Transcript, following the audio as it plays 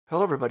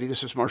Hello, everybody.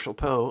 This is Marshall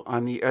Poe.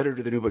 I'm the editor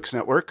of the New Books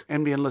Network.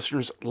 NBN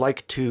listeners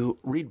like to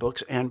read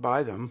books and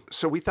buy them.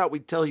 So we thought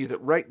we'd tell you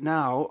that right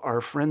now, our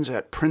friends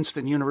at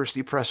Princeton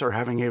University Press are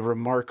having a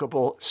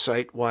remarkable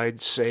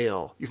site-wide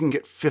sale. You can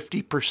get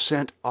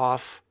 50%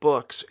 off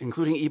books,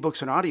 including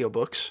ebooks and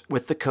audiobooks,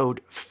 with the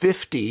code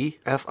 50,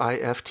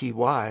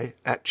 F-I-F-T-Y,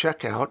 at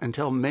checkout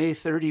until May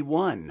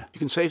 31. You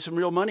can save some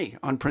real money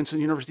on Princeton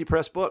University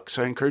Press books.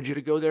 I encourage you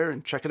to go there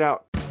and check it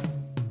out.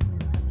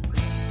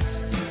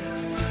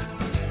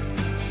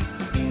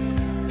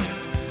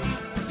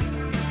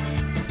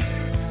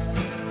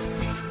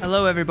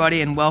 Hello,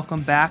 everybody, and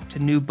welcome back to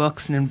New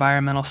Books in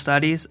Environmental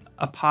Studies,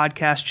 a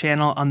podcast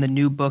channel on the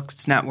New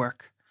Books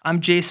Network. I'm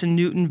Jason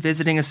Newton,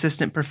 visiting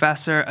assistant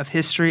professor of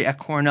history at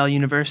Cornell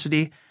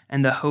University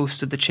and the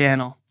host of the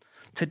channel.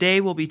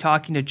 Today, we'll be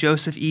talking to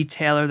Joseph E.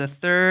 Taylor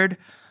III,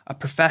 a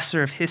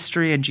professor of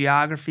history and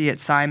geography at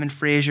Simon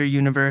Fraser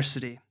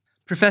University.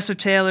 Professor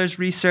Taylor's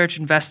research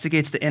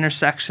investigates the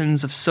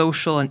intersections of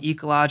social and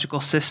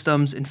ecological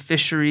systems in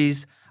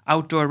fisheries,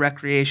 outdoor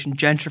recreation,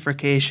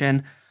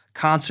 gentrification,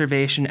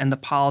 conservation, and the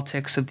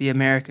politics of the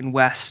American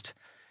West.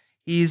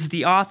 He's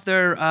the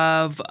author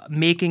of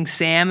Making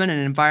Salmon, an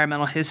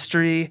Environmental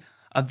History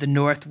of the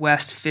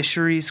Northwest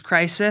Fisheries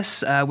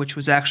Crisis, which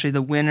was actually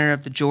the winner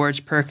of the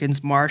George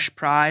Perkins Marsh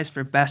Prize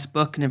for Best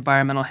Book in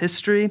Environmental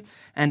History,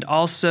 and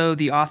also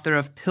the author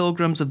of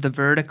Pilgrims of the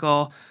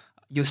Vertical,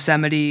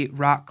 Yosemite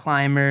Rock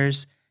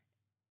Climbers,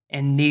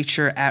 and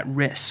Nature at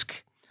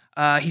Risk.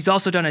 He's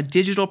also done a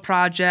digital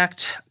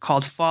project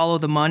called Follow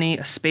the Money,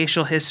 a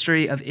spatial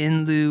history of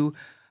in-lieu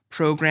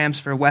programs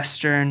for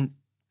Western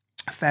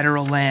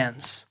federal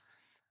lands.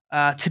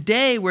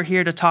 Today, we're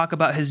here to talk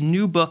about his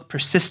new book,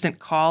 Persistent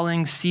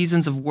Calling,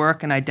 Seasons of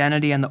Work and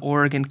Identity on the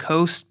Oregon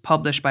Coast,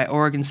 published by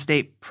Oregon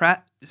State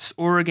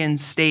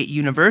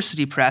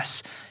University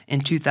Press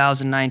in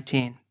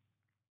 2019.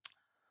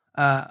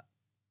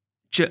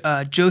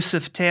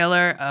 Joseph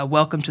Taylor,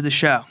 welcome to the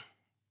show.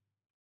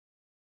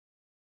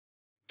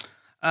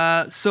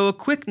 So a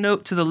quick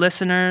note to the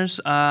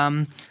listeners,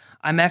 I'm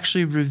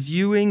actually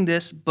reviewing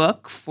this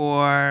book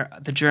for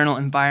the journal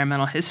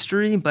Environmental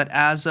History, but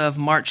as of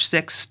March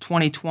 6,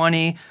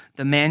 2020,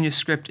 the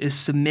manuscript is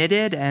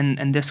submitted,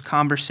 and this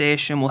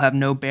conversation will have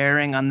no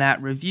bearing on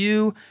that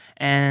review,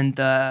 and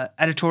the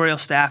editorial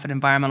staff at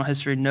Environmental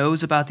History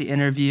knows about the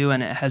interview,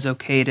 and it has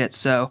okayed it,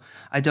 so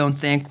I don't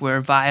think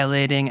we're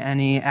violating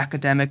any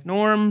academic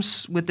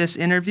norms with this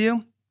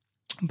interview,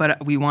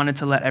 but we wanted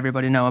to let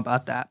everybody know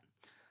about that.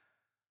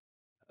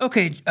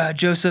 Okay,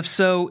 Joseph,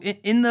 so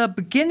in the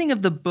beginning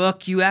of the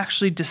book, you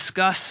actually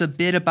discuss a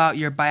bit about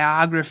your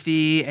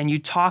biography, and you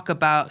talk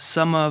about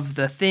some of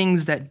the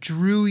things that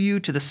drew you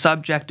to the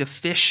subject of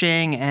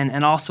fishing,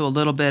 and also a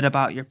little bit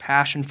about your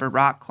passion for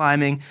rock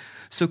climbing.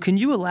 So can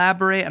you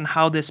elaborate on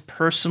how this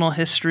personal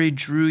history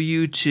drew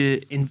you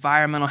to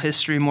environmental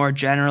history more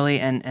generally,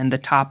 and the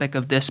topic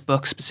of this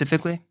book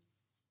specifically?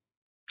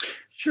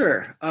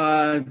 Sure.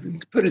 To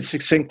put it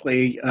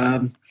succinctly,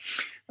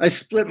 I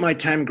split my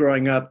time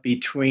growing up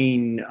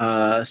between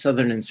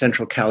Southern and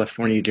Central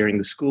California during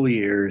the school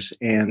years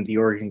and the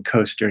Oregon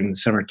coast during the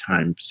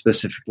summertime,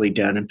 specifically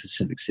down in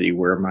Pacific City,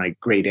 where my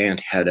great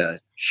aunt had a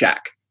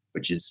shack,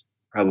 which is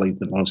probably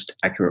the most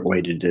accurate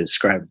way to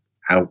describe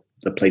how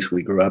the place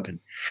we grew up in.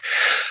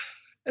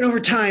 And over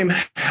time,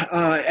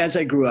 as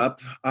I grew up,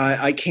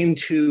 I came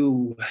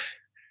to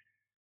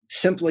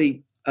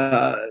simply,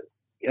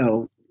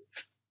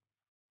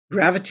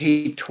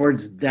 gravitate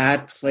towards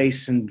that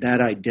place and that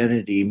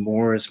identity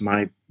more as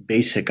my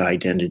basic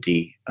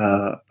identity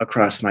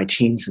across my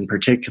teens in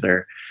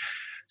particular.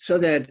 So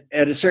that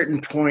at a certain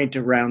point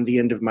around the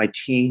end of my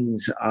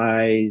teens,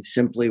 I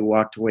simply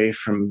walked away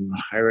from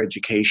higher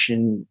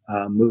education,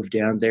 moved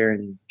down there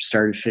and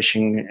started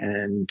fishing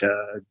and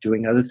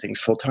doing other things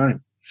full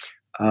time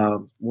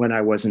when I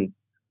wasn't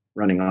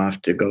running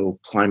off to go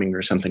climbing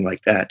or something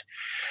like that.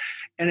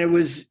 And it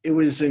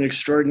was an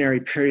extraordinary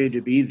period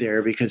to be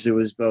there because it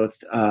was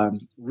both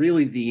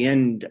really the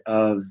end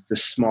of the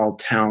small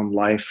town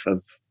life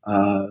of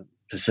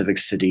Pacific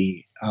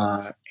City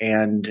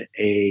and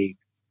a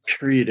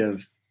period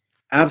of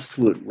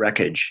absolute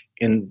wreckage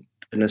in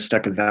the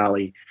Nestucca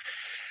Valley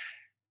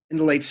in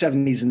the late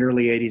 70s and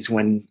early 80s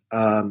when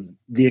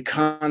the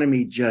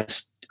economy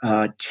just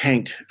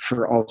tanked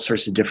for all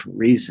sorts of different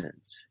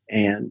reasons.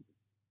 And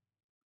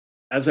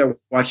as I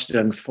watched it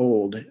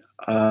unfold,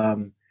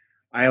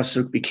 I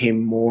also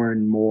became more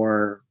and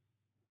more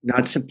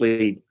not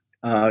simply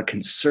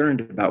concerned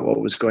about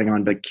what was going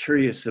on, but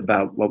curious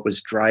about what was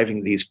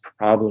driving these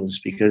problems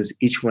because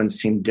each one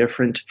seemed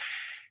different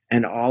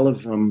and all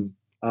of them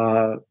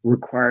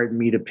required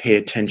me to pay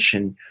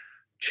attention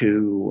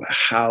to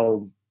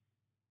how,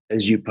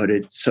 as you put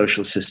it,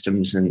 social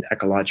systems and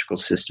ecological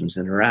systems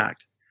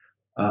interact.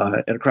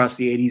 And across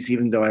the 80s,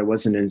 even though I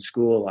wasn't in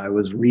school, I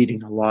was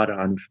reading a lot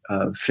on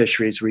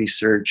fisheries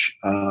research,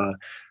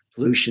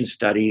 pollution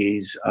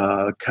studies,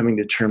 coming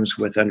to terms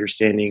with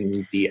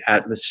understanding the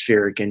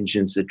atmospheric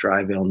engines that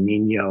drive El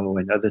Nino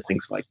and other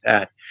things like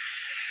that.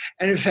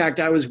 And in fact,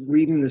 I was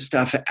reading the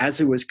stuff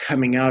as it was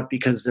coming out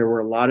because there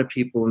were a lot of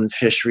people in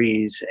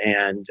fisheries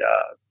and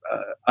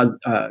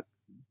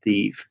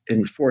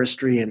in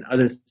forestry and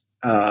other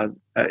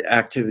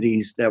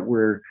activities that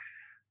were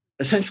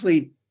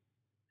essentially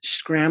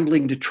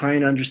scrambling to try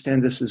and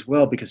understand this as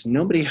well, because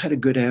nobody had a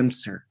good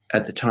answer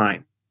at the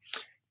time.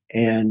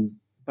 And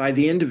by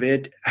the end of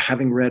it,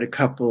 having read a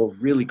couple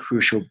of really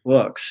crucial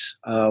books,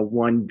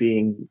 one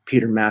being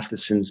Peter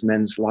Matheson's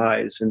Men's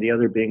Lives and the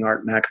other being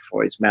Art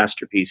McAvoy's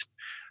masterpiece,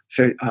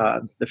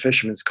 The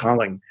Fisherman's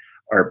Calling,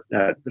 or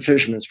The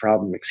Fisherman's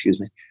Problem, excuse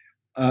me.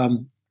 I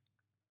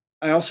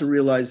also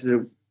realized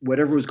that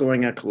whatever was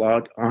going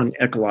on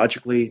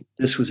ecologically,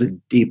 this was a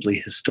deeply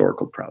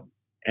historical problem.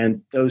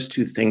 And those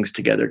two things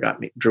together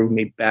drove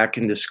me back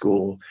into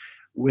school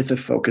with a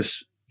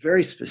focus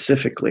very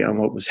specifically on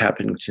what was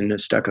happening to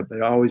Nestucca,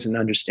 but always an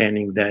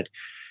understanding that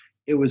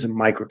it was a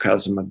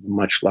microcosm of a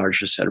much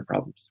larger set of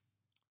problems.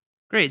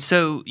 Great.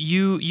 So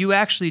you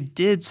actually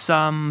did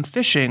some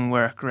fishing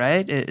work,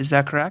 right? Is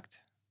that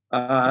correct?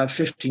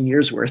 15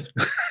 years worth.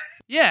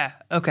 Yeah.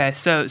 Okay.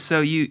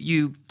 So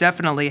you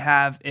definitely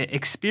have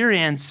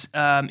experience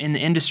in the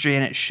industry,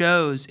 and it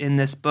shows in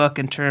this book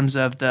in terms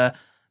of the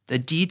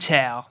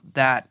detail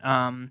that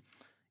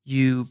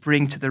you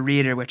bring to the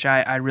reader, which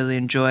I really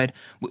enjoyed.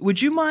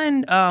 Would you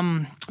mind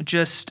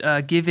just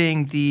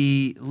giving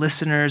the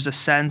listeners a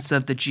sense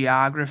of the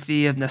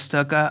geography of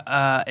Nestucca,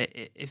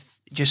 if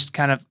just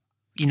kind of,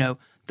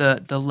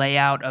 the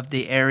layout of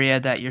the area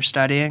that you're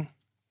studying?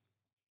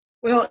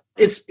 Well,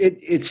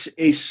 it's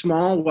a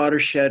small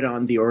watershed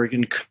on the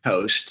Oregon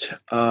coast.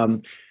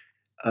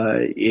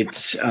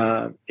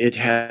 It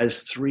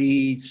has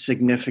three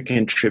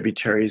significant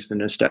tributaries: the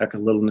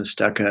Nestucca, Little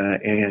Nestucca,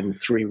 and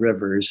three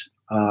rivers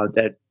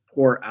that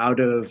pour out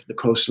of the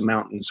coastal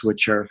mountains,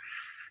 which are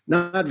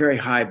not very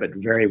high but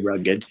very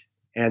rugged,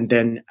 and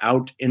then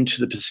out into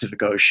the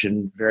Pacific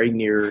Ocean, very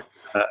near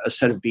a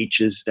set of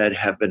beaches that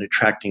have been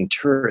attracting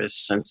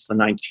tourists since the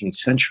 19th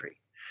century.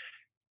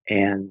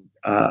 And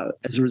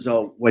as a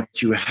result,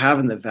 what you have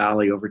in the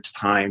valley over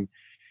time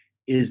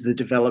is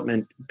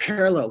the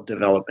parallel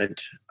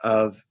development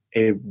of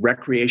a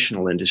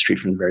recreational industry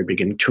from the very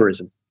beginning,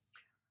 tourism,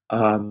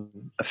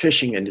 a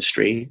fishing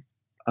industry,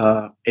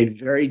 a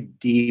very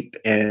deep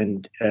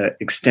and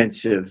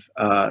extensive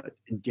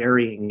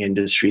dairying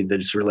industry that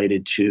is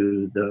related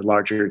to the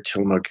larger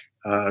Tillamook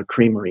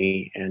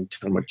creamery and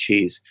Tillamook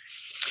cheese,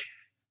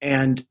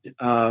 and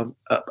a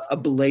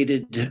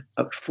belated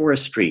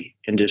forestry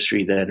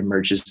industry that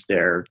emerges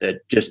there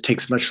that just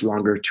takes much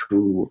longer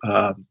to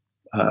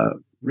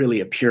really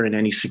appear in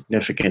any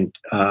significant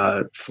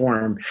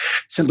form,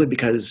 simply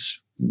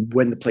because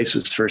when the place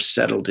was first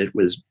settled, it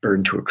was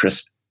burned to a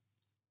crisp.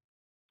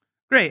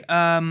 Great.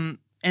 And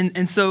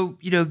so,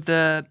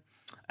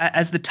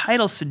 as the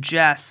title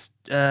suggests,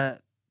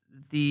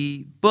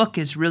 the book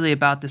is really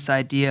about this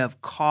idea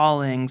of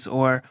callings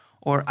or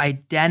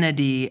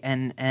identity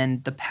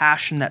and the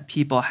passion that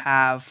people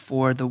have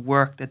for the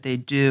work that they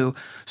do.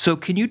 So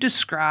can you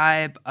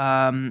describe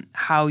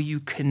how you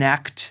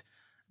connect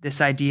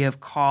this idea of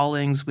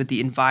callings with the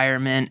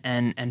environment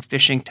and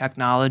fishing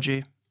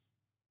technology?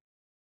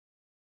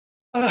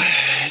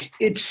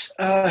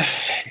 The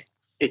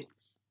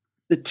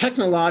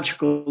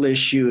technological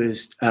issue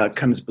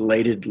comes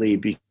belatedly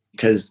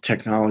because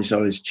technology is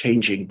always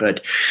changing.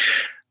 But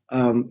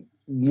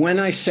when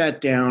I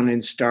sat down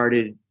and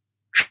started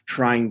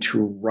trying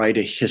to write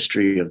a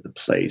history of the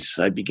place,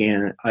 I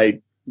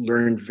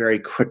learned very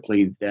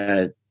quickly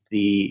that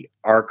the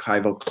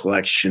archival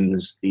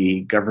collections,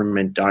 the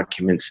government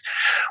documents,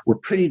 were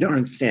pretty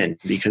darn thin,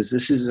 because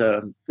this is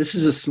a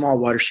small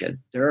watershed.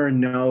 There are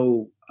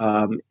no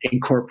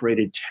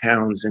incorporated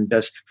towns and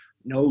thus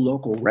no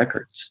local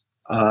records.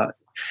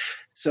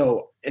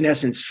 So in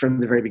essence, from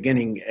the very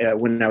beginning,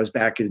 when I was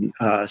back in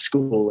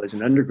school as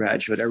an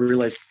undergraduate, I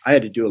realized I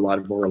had to do a lot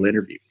of oral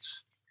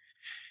interviews.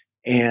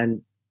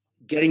 And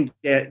getting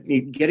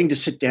to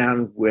sit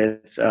down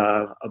with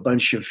a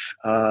bunch of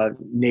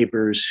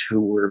neighbors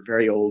who were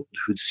very old,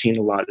 who'd seen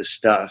a lot of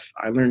stuff,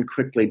 I learned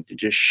quickly to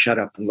just shut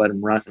up and let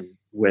them run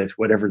with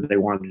whatever they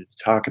wanted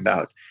to talk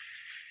about.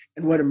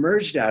 And what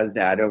emerged out of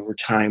that over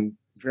time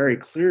very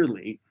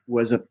clearly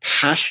was a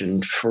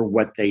passion for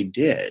what they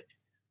did.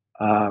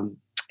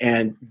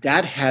 And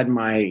that had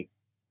my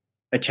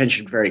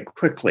attention very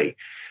quickly.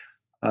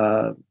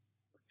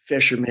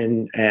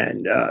 Fishermen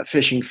and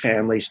fishing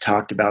families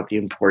talked about the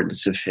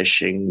importance of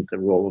fishing, the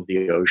role of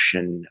the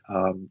ocean,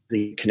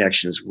 the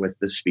connections with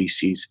the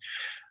species.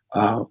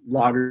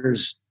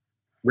 Loggers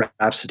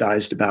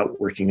rhapsodized about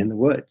working in the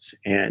woods,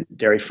 and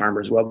dairy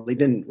farmers, well, they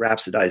didn't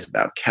rhapsodize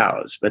about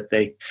cows, but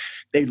they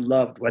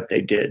loved what they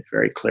did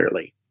very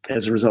clearly.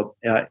 As a result,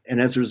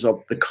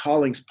 the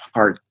callings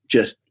part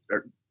just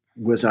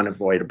was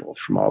unavoidable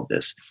from all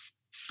this.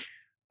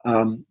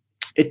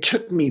 It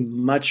took me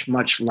much,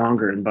 much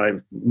longer, and by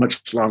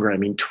much longer, I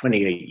mean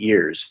 28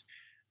 years,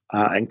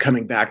 and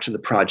coming back to the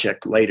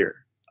project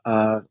later,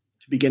 to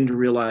begin to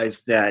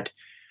realize that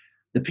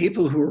the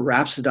people who were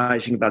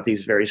rhapsodizing about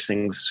these various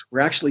things were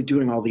actually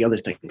doing all the other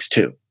things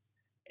too.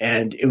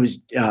 And it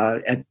was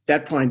at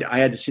that point I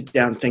had to sit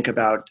down and think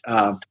about,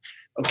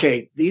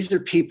 okay, these are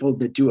people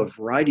that do a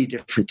variety of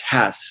different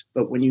tasks,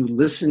 but when you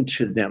listen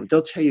to them,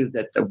 they'll tell you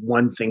that the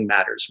one thing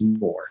matters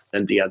more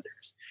than the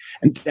others.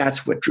 And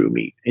that's what drew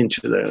me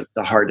into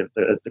the heart of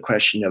the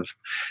question of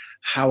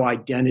how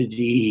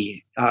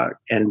identity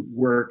and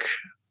work,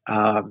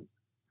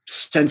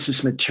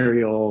 census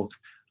material,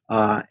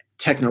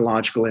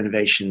 technological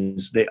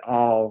innovations, they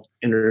all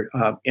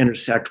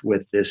intersect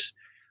with this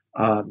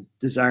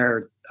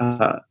desire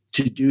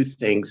to do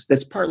things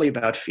that's partly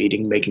about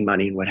feeding, making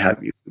money, and what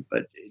have you,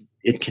 but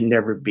it can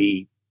never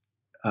be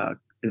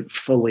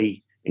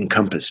fully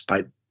encompassed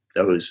by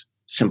those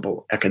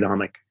simple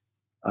economic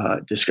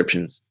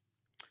descriptions.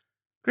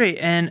 Great,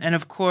 and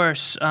of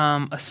course,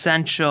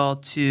 essential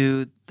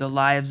to the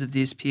lives of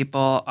these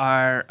people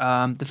are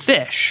the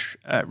fish,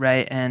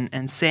 right,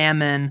 and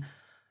salmon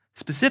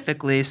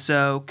specifically.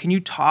 So, can you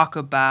talk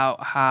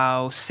about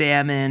how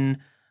salmon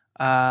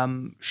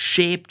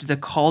shaped the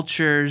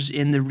cultures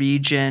in the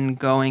region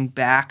going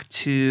back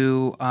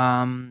to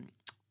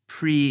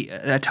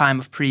a time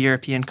of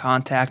pre-European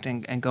contact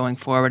and going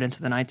forward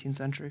into the 19th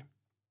century?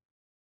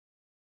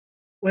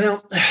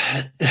 Well,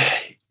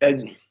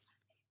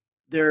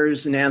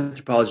 there's an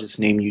anthropologist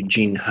named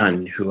Eugene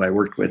Hunn, who I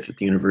worked with at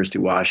the University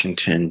of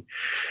Washington,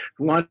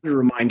 who wanted to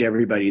remind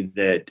everybody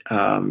that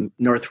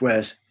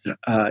Northwest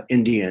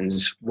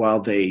Indians, while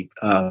they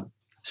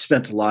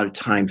spent a lot of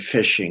time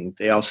fishing,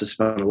 they also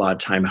spent a lot of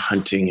time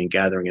hunting and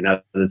gathering and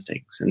other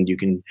things. And you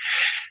can,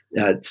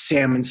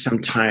 salmon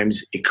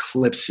sometimes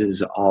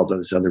eclipses all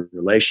those other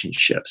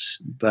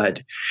relationships.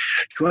 But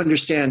to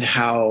understand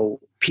how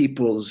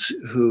peoples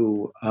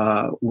who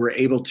were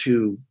able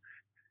to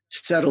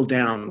settle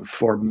down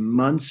for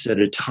months at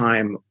a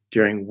time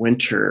during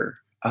winter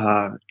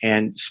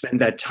and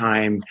spend that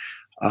time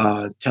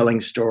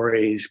telling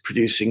stories,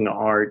 producing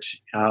art,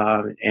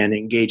 and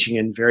engaging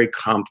in very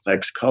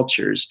complex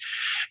cultures,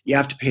 you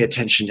have to pay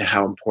attention to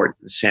how important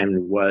the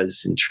salmon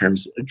was in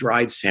terms of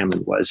dried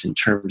salmon was in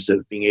terms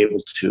of being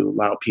able to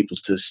allow people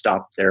to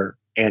stop their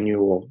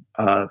annual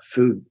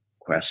food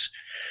quests.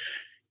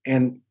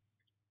 And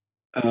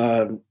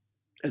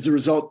as a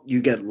result,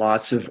 you get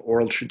lots of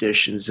oral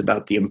traditions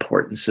about the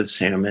importance of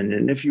salmon.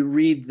 And if you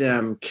read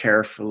them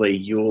carefully,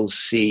 you'll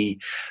see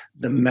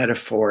the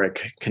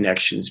metaphoric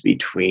connections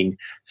between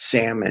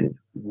salmon,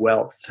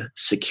 wealth,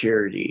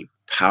 security,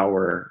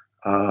 power,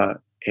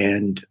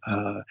 and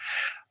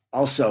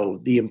also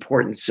the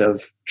importance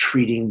of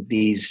treating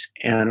these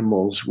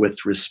animals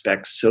with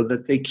respect so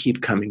that they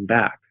keep coming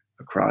back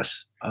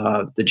across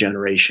the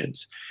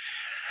generations.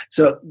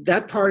 So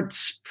that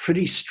part's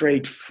pretty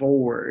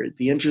straightforward.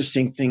 The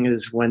interesting thing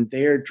is when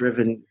they're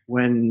driven,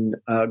 when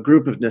a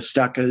group of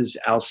Nestuccas,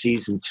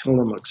 Alces, and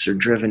Tillamook's are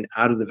driven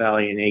out of the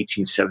valley in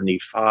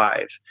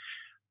 1875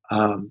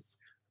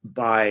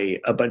 by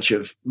a bunch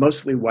of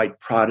mostly white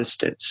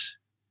Protestants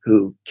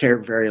who care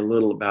very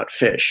little about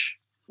fish,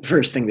 the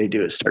first thing they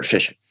do is start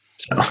fishing.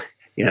 So,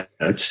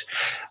 it's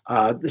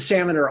the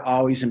salmon are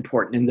always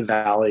important in the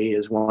valley.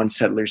 As one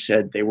settler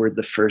said, they were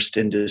the first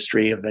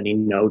industry of any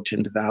note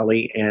in the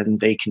valley,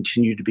 and they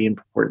continue to be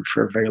important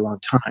for a very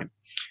long time.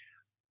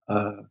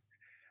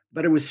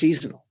 But it was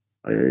seasonal.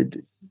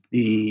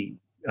 The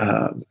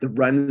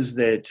runs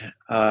that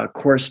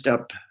coursed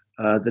up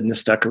the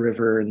Nestucca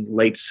River in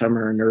late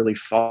summer and early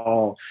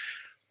fall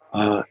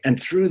and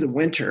through the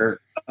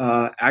winter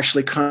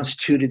actually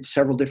constituted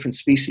several different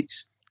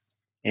species.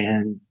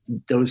 And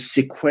those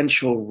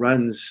sequential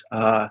runs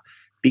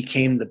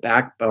became the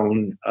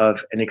backbone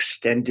of an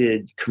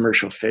extended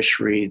commercial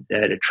fishery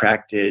that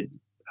attracted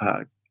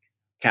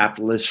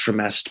capitalists from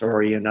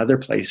Astoria and other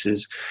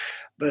places,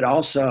 but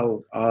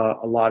also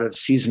a lot of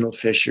seasonal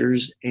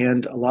fishers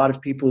and a lot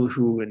of people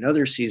who in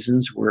other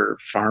seasons were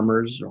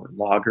farmers or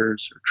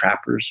loggers or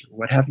trappers or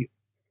what have you.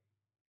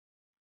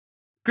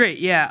 Great.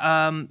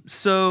 Yeah.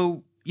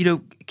 So,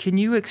 can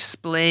you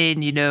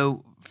explain,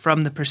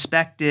 from the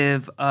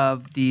perspective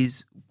of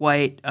these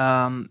white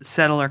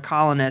settler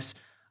colonists,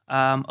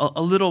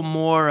 a little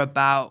more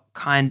about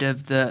kind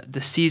of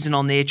the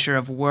seasonal nature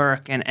of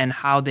work and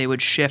how they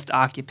would shift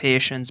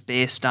occupations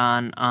based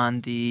on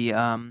the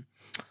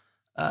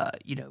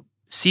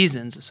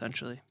seasons,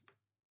 essentially?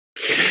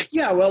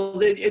 Yeah, well,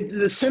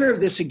 the center of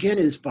this, again,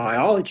 is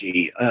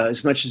biology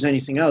as much as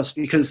anything else,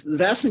 because the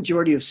vast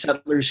majority of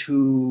settlers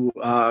who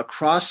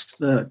cross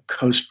the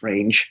Coast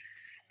Range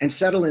and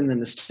settle in the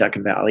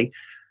Nestucca Valley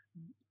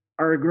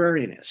are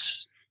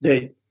agrarianists.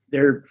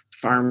 They're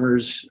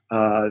farmers,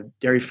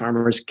 dairy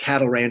farmers,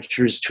 cattle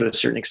ranchers to a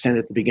certain extent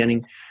at the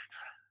beginning.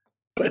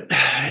 But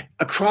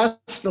across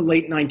the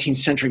late 19th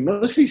century,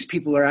 most of these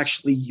people are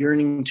actually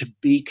yearning to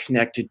be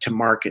connected to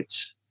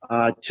markets,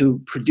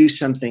 to produce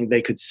something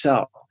they could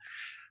sell.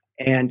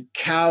 And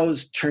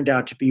cows turned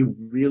out to be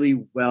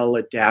really well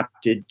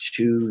adapted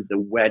to the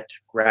wet,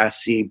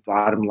 grassy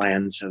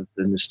bottomlands of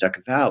the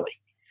Nestucca Valley.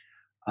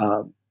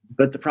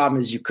 But the problem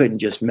is you couldn't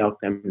just milk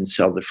them and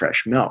sell the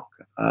fresh milk.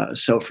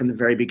 So from the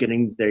very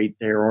beginning,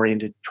 they're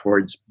oriented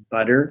towards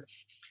butter.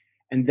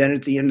 And then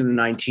at the end of the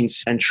 19th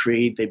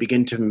century, they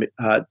begin to,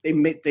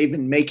 they've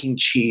been making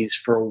cheese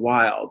for a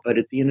while, but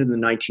at the end of the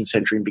 19th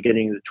century and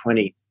beginning of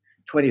the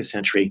 20th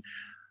century,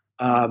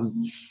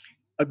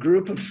 a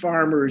group of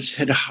farmers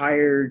had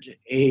hired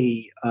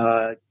a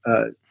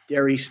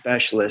dairy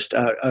specialist,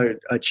 a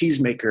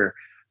cheesemaker,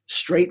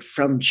 straight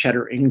from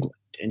Cheddar, England.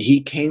 And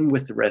he came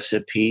with the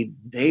recipe.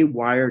 They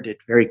wired it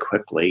very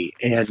quickly.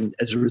 And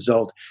as a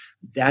result,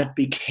 that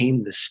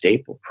became the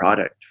staple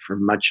product for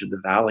much of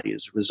the valley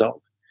as a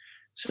result.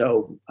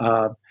 So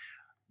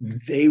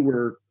they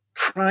were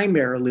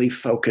primarily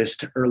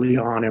focused early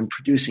on on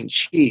producing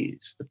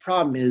cheese. The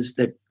problem is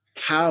that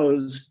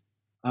cows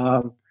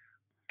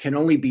can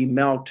only be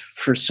milked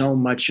for so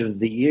much of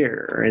the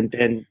year, and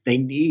then they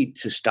need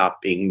to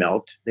stop being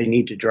milked. They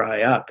need to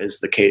dry up, as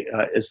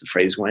the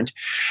phrase went.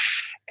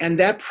 And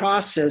that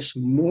process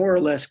more or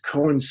less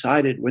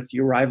coincided with the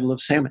arrival of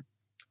salmon.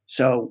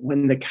 So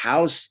when the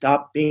cows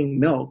stopped being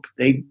milked,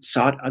 they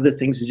sought other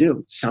things to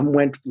do. Some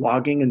went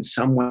logging and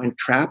some went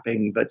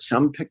trapping, but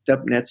some picked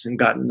up nets and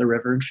got in the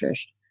river and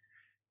fished.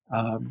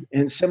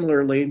 And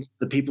similarly,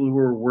 the people who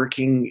were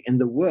working in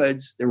the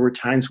woods, there were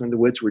times when the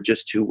woods were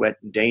just too wet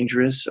and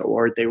dangerous,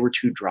 or they were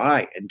too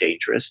dry and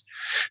dangerous.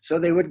 So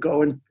they would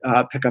go and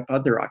pick up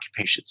other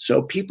occupations.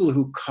 So people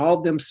who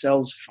called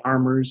themselves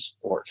farmers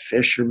or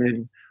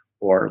fishermen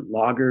or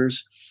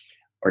loggers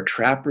or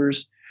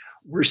trappers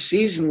were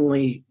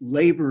seasonally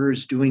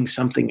laborers doing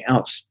something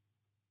else.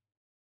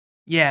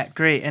 Yeah,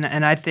 great.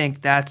 And I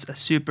think that's a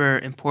super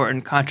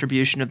important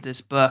contribution of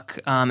this book.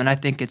 And I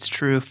think it's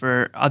true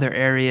for other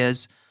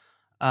areas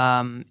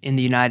in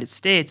the United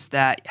States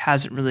that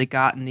hasn't really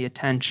gotten the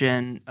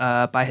attention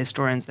by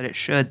historians that it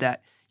should,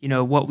 that,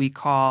 what we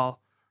call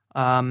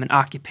an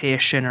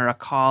occupation or a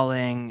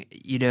calling,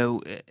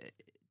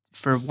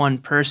 for one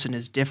person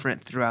is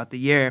different throughout the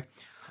year.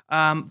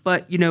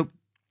 But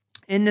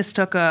in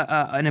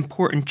Nestucca, an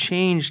important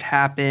change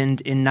happened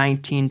in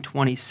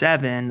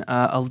 1927,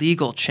 a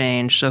legal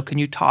change. So can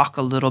you talk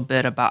a little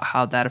bit about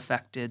how that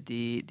affected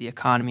the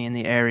economy in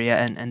the area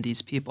and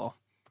these people?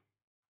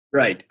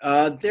 Right.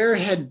 There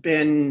had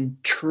been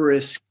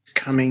tourists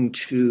coming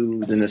to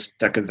the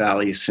Nestucca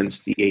Valley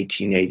since the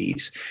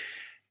 1880s.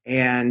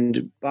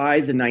 And by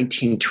the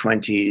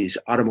 1920s,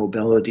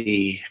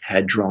 automobility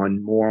had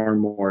drawn more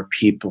and more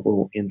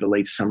people in the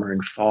late summer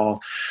and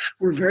fall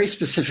who were very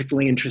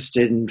specifically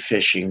interested in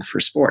fishing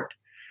for sport.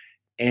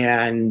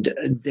 And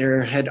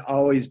there had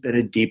always been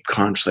a deep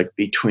conflict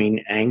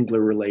between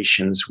angler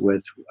relations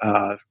with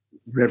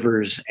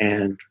rivers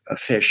and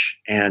fish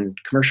and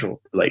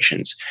commercial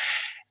relations.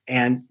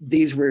 And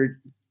these were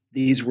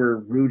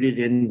rooted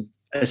in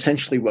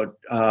essentially what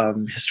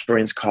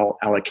historians call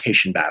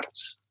allocation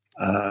battles.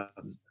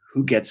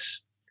 Who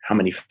gets how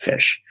many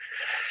fish.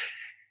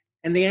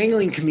 And the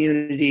angling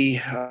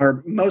community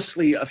are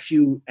mostly a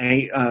few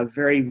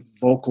very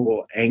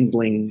vocal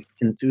angling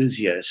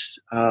enthusiasts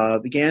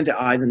began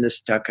to eye the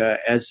Nestucca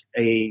as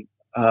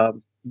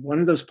one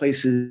of those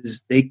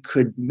places they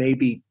could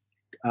maybe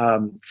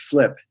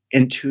flip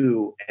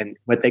into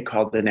what they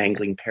called an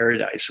angling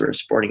paradise or a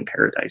sporting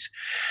paradise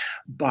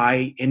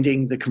by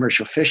ending the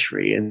commercial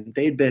fishery. And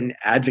they'd been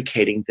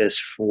advocating this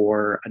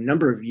for a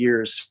number of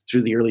years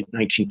through the early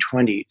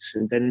 1920s.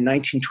 And then in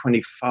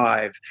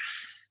 1925, there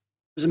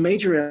was a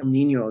major El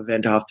Nino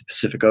event off the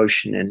Pacific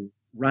Ocean, and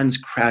runs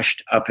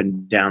crashed up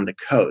and down the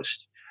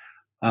coast.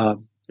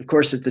 Of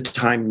course, at the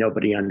time,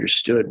 nobody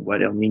understood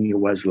what El Nino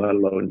was, let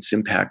alone its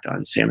impact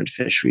on salmon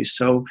fisheries.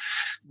 So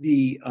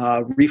the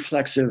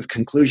reflexive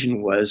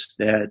conclusion was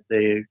that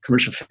the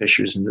commercial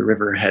fishers in the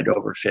river had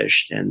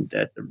overfished and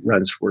that the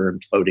runs were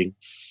imploding.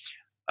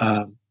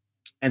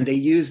 And they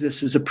used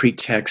this as a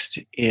pretext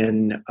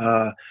in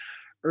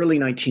early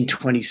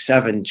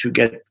 1927 to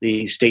get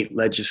the state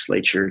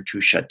legislature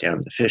to shut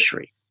down the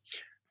fishery.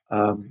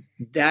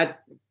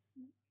 That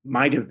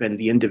might have been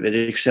the end of it,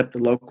 except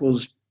the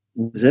locals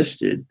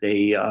resisted.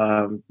 They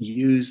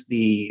used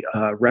the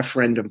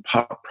referendum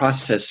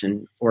process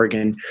in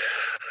Oregon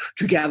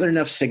to gather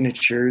enough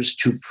signatures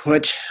to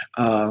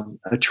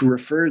to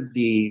refer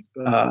the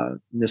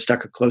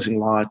Nestucca closing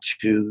law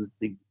to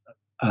the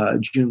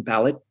June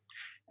ballot,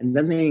 and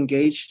then they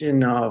engaged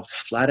in a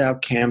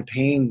flat-out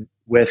campaign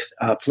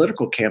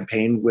political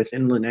campaign with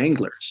inland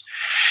anglers,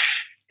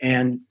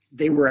 and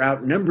they were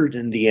outnumbered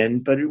in the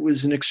end. But it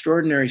was an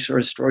extraordinary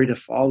sort of story to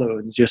follow,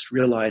 and just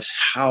realize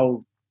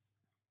how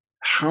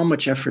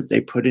much effort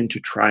they put into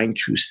trying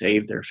to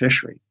save their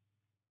fishery.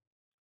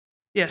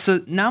 Yeah,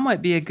 so now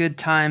might be a good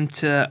time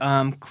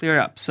to clear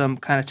up some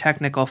kind of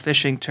technical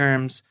fishing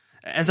terms.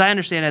 As I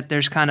understand it,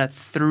 there's kind of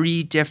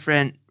three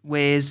different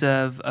ways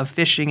of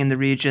fishing in the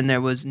region.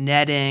 There was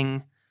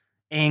netting,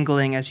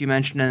 angling, as you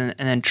mentioned, and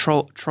then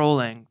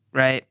trolling,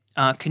 right?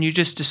 Can you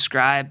just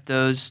describe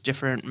those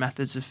different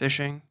methods of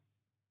fishing?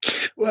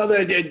 Well,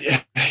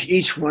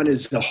 each one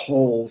is a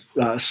whole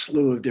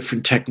slew of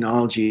different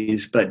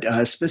technologies, but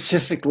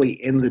specifically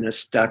in the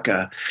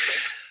Nestucca,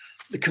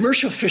 The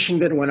commercial fishing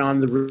that went on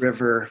the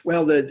river,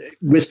 well,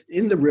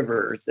 within the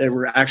river,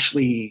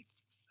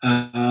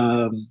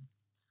 um,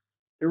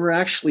 there were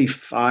actually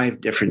five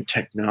different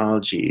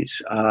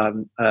technologies.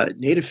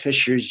 Native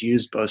fishers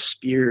used both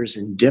spears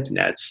and dip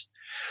nets.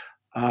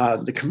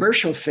 The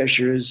commercial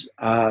fishers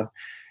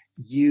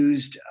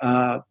used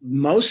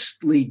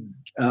mostly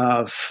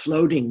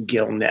floating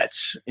gill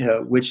nets,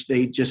 which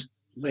they just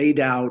laid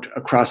out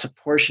across a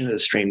portion of the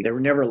stream. They were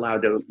never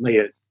allowed to lay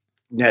a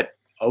net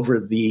over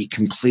the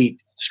complete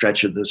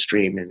stretch of the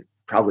stream, and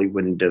probably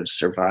wouldn't have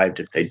survived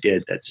if they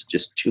did. That's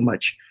just too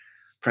much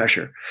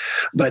pressure.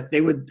 But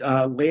they would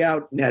lay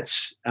out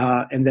nets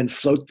and then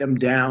float them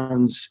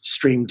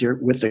downstream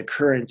with the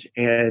current,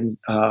 and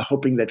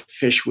hoping that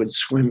fish would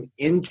swim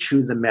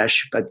into the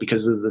mesh, but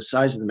because of the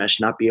size of the mesh,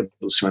 not be able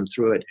to swim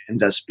through it and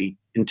thus be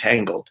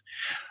entangled.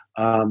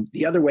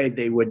 The other way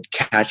they would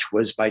catch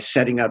was by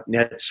setting up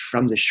nets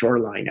from the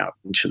shoreline out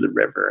into the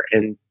river,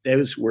 and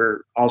those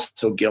were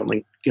also gill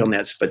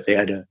nets, but they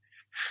had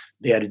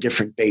a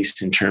different base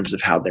in terms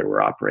of how they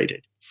were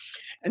operated.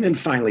 And then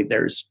finally,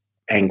 there's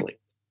angling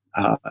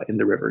in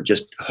the river,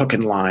 just hook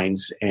and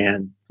lines.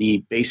 And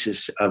the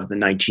basis of the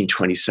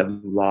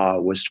 1927 law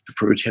was to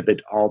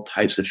prohibit all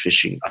types of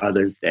fishing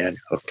other than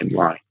hook and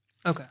line.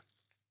 Okay.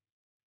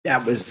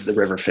 That was the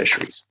river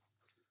fisheries.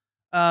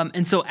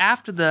 And so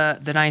after the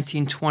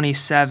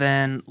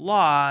 1927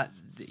 law,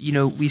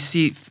 we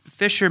see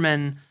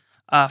fishermen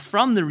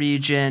from the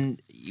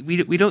region.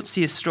 We don't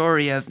see a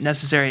story of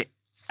necessary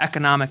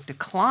economic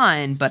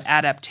decline, but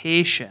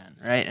adaptation,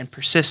 right, and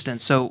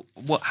persistence. So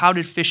how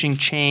did fishing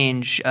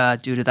change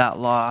due to that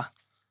law?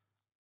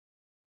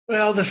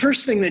 Well, the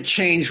first thing that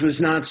changed was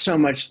not so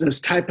much this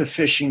type of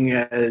fishing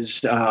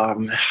as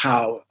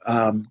how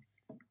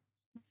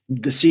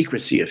the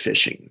secrecy of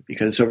fishing,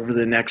 because over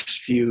the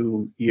next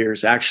few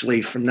years,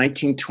 actually from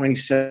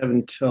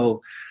 1927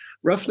 till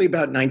roughly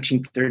about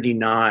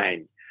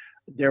 1939,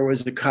 there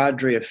was a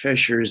cadre of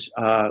fishers,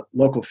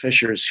 local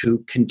fishers,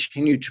 who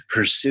continued to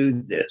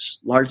pursue this,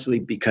 largely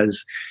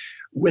because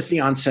with the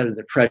onset of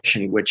the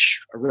Depression,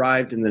 which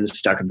arrived and then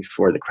stuck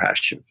before the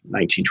crash of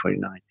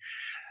 1929,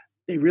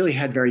 they really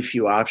had very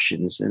few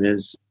options. And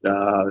as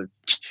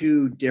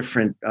two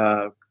different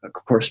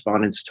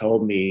correspondents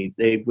told me,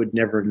 they would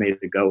never have made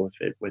a go of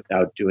it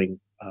without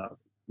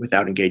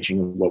engaging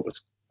in what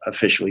was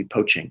officially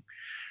poaching.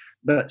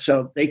 But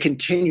so they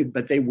continued,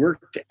 but they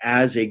worked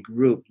as a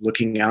group,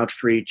 looking out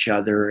for each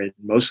other and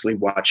mostly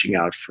watching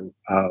out for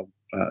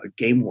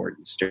game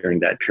wardens during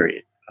that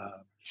period.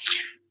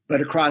 But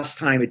across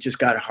time, it just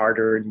got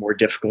harder and more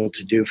difficult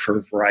to do for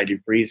a variety of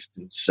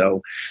reasons.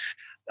 So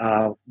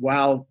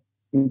while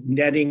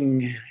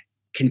netting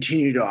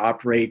continued to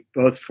operate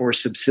both for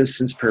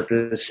subsistence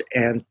purpose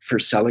and for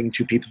selling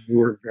to people who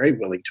were very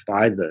willing to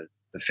buy the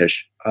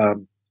fish,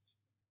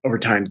 over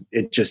time,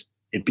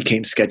 it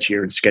became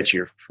sketchier and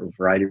sketchier for a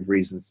variety of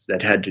reasons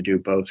that had to do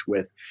both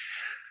with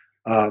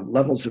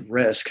levels of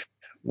risk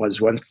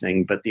was one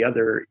thing, but the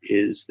other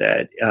is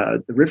that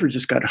the river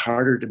just got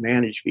harder to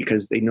manage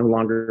because they no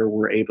longer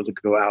were able to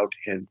go out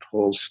and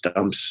pull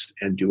stumps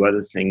and do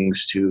other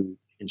things to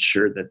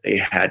ensure that they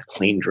had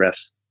clean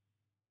drifts.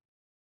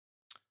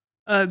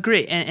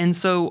 Great. And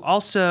so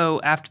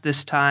also after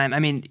this time, I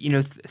mean,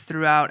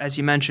 throughout, as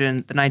you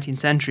mentioned, the 19th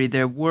century,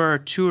 there were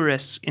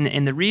tourists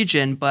in the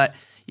region, but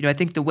I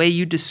think the way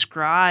you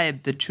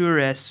describe the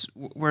tourists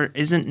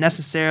isn't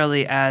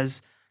necessarily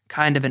as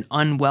kind of an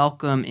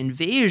unwelcome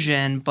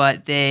invasion,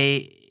 but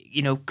they,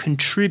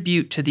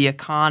 contribute to the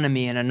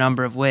economy in a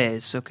number of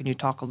ways. So can you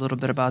talk a little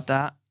bit about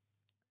that?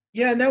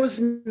 Yeah, and that was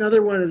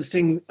another one of the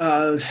things,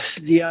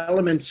 the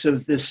elements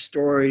of this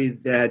story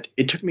that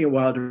it took me a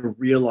while to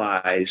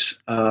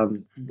realize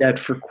that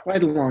for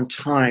quite a long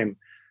time,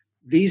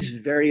 these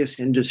various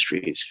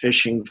industries,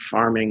 fishing,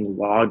 farming,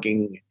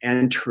 logging,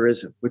 and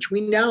tourism, which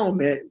we now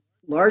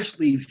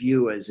largely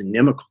view as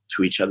inimical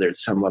to each other at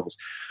some levels,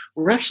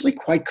 were actually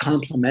quite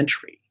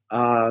complementary.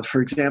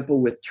 For example,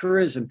 with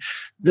tourism,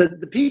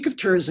 the peak of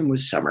tourism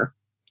was summer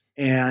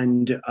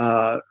and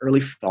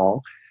early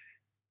fall.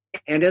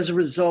 And as a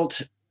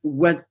result,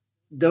 what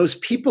those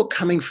people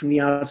coming from the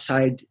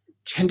outside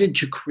tended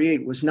to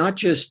create was not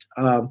just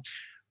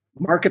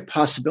market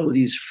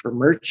possibilities for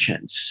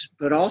merchants,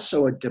 but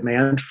also a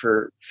demand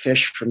for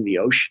fish from the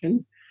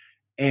ocean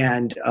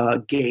and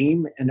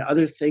game and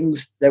other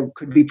things that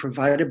could be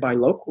provided by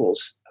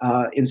locals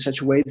in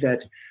such a way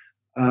that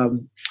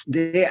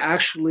they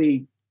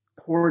actually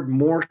poured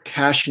more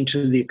cash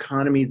into the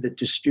economy that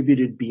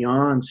distributed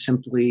beyond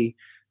simply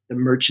the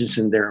merchants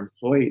and their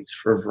employees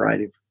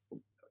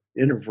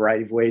in a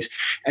variety of ways.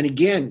 And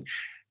again,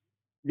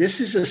 this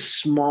is a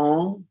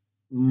small,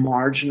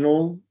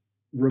 marginal,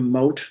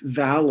 remote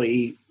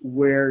valley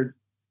where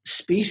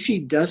specie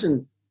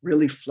doesn't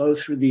really flow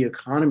through the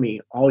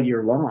economy all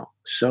year long.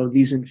 So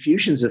these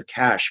infusions of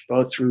cash,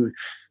 both through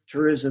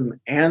tourism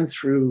and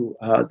through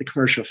the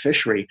commercial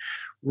fishery,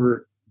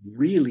 were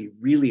really,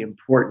 really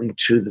important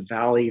to the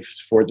valley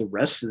for the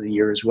rest of the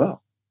year as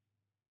well.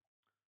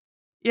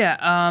 Yeah,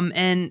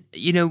 and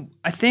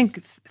I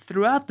think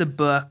throughout the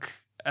book,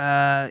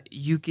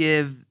 you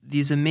give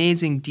these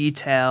amazing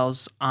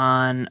details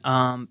on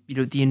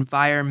the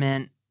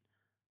environment,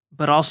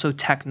 but also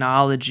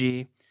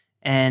technology,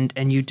 and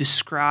you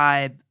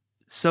describe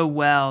so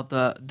well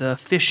the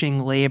fishing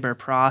labor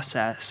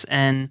process.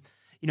 And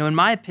in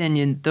my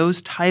opinion,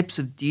 those types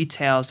of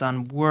details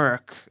on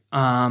work,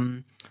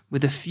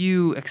 with a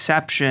few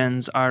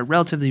exceptions, are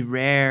relatively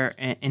rare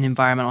in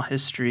environmental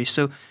history.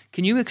 So,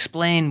 can you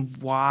explain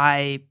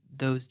why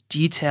those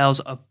details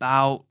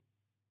about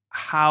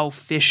how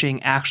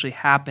fishing actually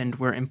happened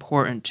were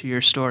important to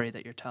your story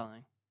that you're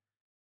telling?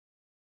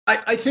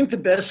 I think the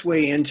best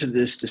way into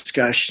this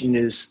discussion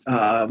is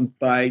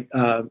by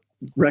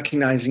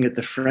recognizing at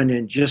the front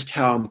end just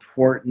how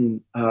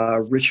important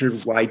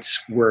Richard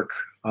White's work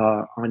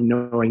on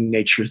knowing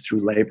nature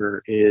through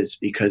labor is,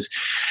 because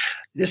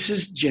this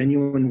is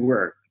genuine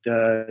work.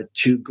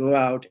 To go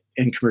out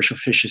and commercial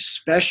fish,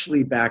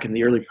 especially back in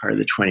the early part of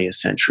the 20th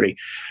century,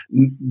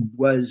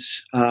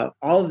 was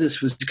all of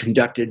this was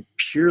conducted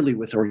purely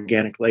with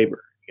organic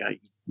labor.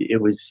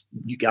 It was,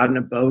 you got in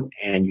a boat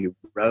and you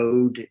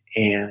rowed,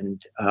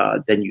 and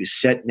then you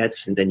set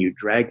nets, and then you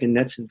dragged in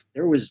nets, and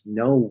there was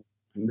no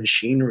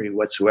machinery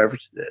whatsoever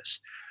to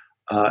this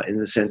in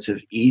the sense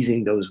of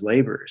easing those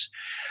labors.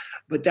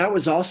 But that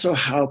was also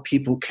how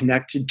people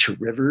connected to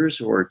rivers,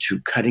 or to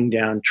cutting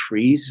down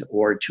trees,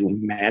 or to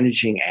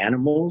managing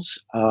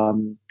animals.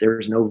 There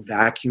was no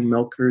vacuum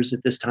milkers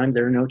at this time.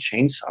 There are no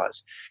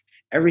chainsaws.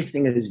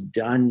 Everything is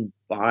done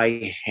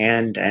by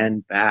hand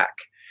and back.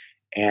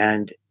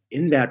 And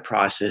in that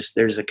process,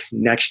 there's a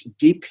connection,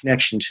 deep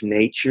connection to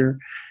nature,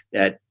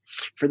 that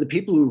for the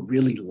people who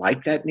really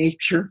like that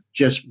nature,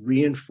 just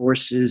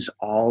reinforces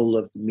all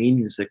of the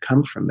meanings that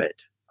come from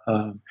it.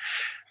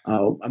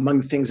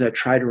 Among the things I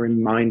try to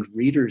remind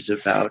readers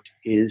about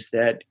is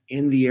that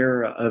in the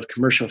era of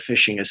commercial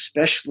fishing,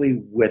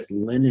 especially with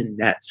linen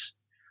nets,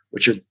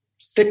 which are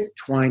thick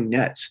twine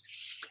nets,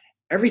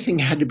 everything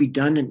had to be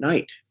done at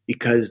night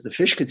because the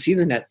fish could see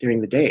the net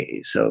during the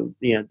day. So,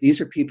 these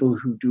are people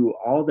who do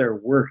all their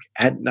work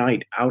at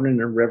night out in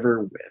a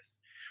river with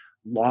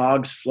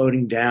logs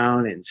floating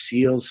down and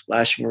seals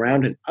splashing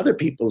around, and other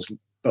people's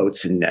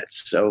boats and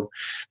nets. So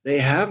they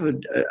have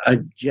a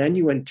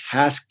genuine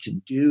task to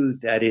do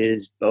that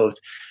is both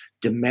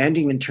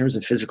demanding in terms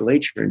of physical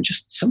nature and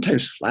just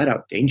sometimes flat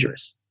out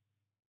dangerous.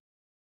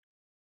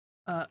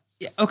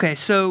 Yeah, okay,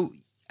 so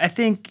I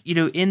think,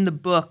 in the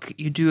book,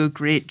 you do a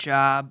great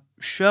job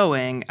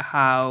showing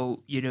how,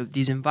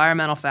 these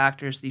environmental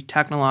factors, the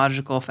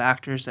technological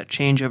factors that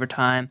change over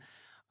time,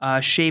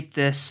 shape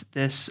this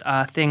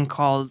thing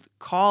called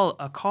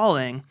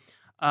calling.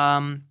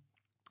 And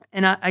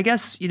I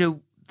guess,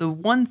 the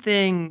one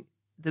thing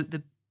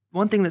the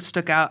one thing that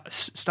stuck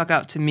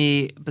out to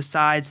me,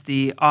 besides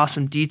the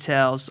awesome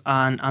details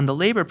on the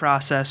labor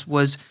process,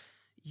 was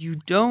you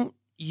don't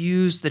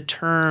use the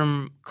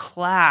term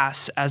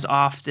class as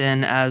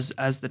often as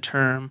the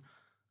term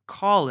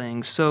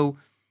calling. So,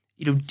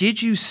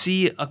 did you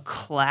see a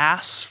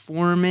class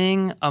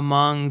forming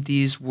among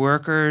these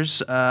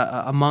workers,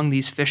 among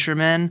these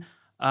fishermen?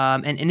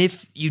 And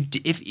if you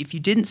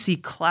didn't see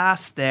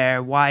class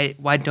there,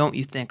 why don't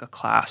you think a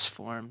class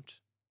formed?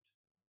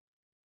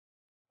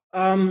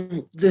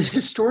 The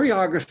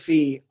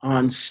historiography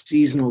on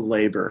seasonal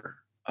labor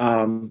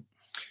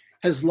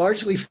has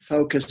largely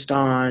focused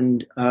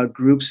on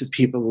groups of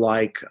people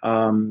like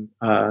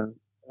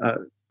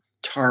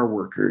tar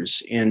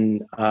workers in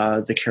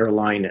the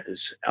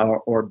Carolinas,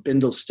 or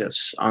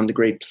bindlestiffs on the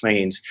Great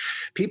Plains,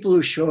 people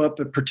who show up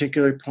at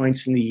particular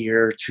points in the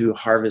year to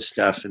harvest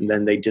stuff and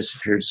then they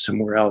disappear to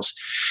somewhere else.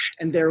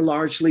 And they're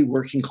largely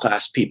working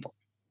class people.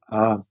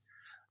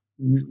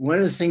 One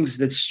of the things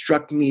that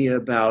struck me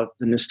about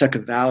the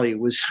Nestucca Valley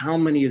was how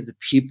many of the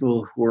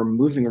people who are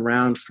moving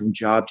around from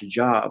job to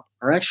job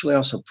are actually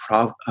also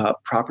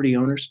property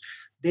owners.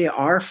 They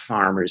are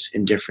farmers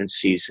in different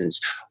seasons,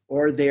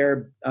 or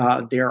they're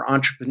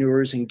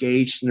entrepreneurs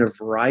engaged in a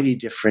variety of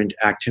different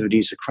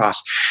activities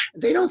across.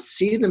 They don't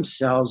see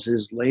themselves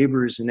as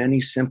laborers in any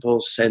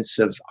simple sense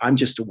of I'm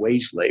just a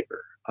wage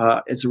labor.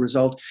 As a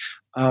result,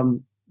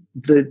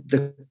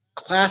 the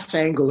class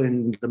angle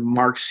in the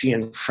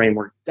Marxian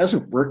framework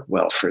doesn't work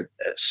well for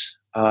this.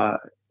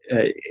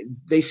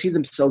 They see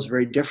themselves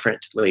very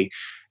differently.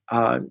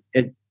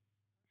 It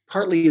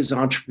partly as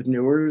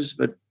entrepreneurs,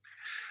 but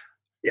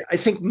I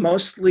think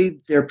mostly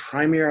their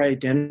primary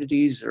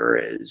identities are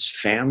as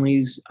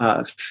families,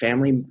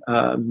 family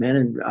men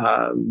and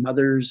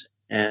mothers,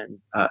 and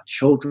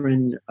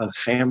children of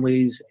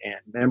families, and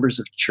members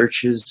of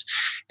churches,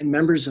 and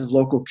members of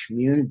local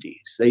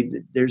communities.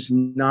 There's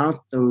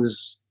not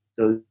those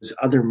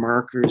other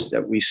markers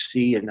that we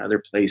see in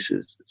other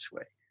places this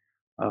way.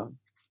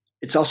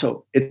 It's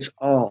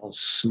all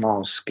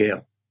small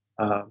scale.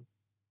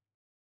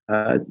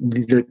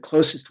 The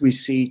closest we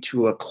see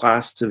to a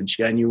class of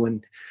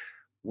genuine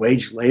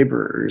wage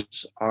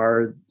laborers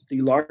are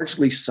the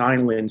largely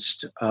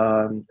silenced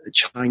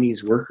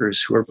Chinese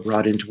workers who are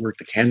brought in to work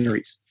the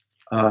canneries.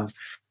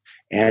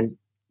 And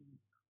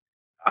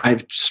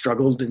I've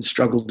struggled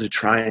to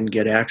try and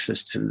get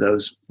access to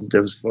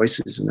those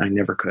voices, and I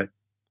never could.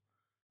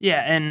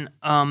 Yeah, and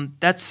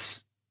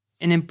that's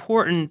an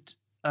important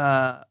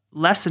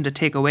lesson to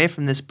take away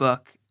from this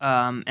book.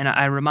 And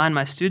I remind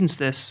my students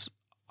this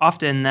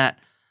often, that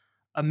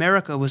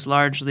America was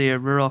largely a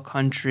rural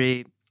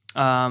country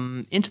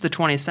into the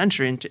 20th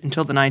century,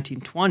 until the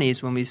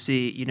 1920s, when we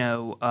see,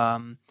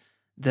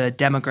 the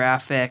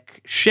demographic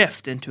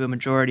shift into a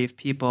majority of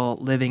people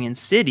living in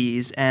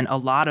cities. And a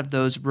lot of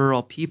those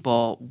rural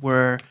people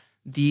were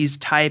these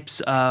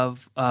types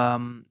of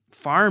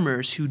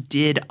farmers who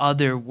did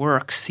other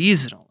work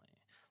seasonally.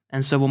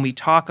 And so when we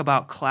talk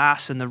about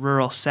class in the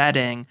rural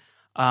setting,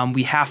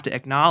 we have to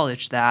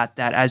acknowledge that,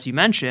 as you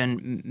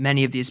mentioned,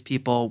 many of these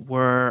people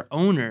were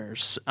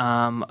owners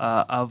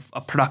of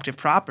a productive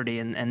property,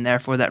 and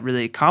therefore that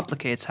really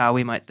complicates how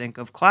we might think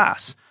of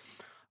class.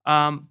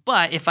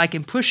 But if I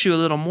can push you a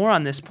little more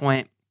on this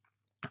point,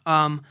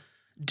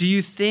 do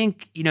you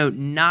think,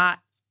 not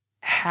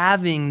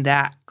having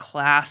that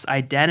class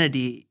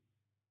identity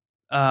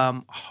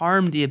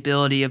harmed the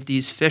ability of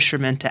these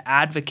fishermen to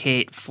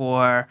advocate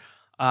for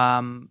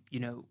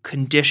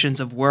conditions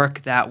of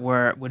work that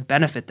would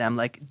benefit them?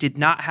 Like, did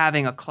not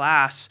having a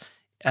class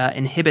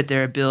inhibit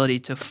their ability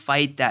to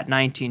fight that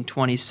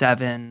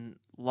 1927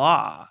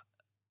 law?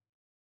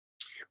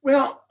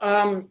 Well,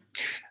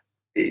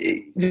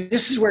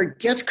 this is where it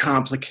gets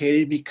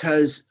complicated,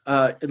 because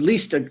at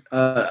least a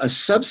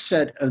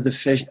subset of the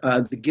fish,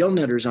 the gill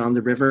netters on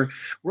the river,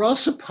 were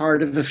also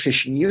part of a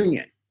fishing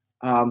union.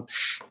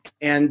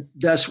 And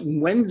thus,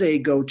 when they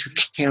go to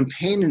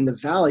campaign in the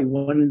valley,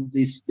 one of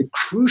the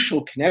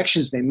crucial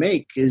connections they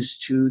make is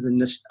to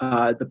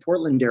the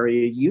Portland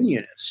area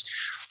unionists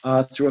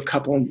through a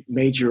couple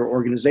major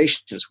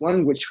organizations.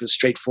 One, which was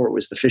straightforward,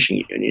 was the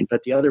fishing union,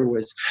 but the other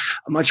was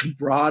a much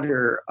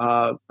broader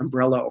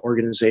umbrella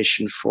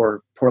organization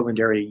for Portland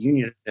area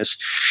unionists.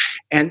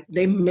 And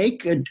they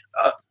make a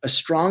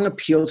strong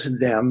appeal to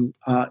them,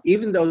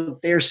 even though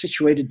they're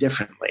situated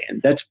differently.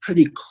 And that's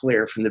pretty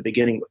clear from the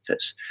beginning with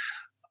this.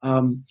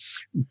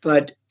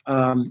 But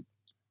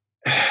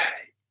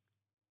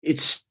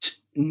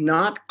it's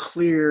not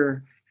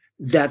clear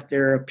that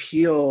their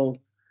appeal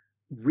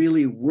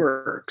really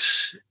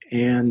works.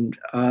 And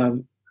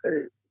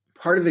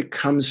part of it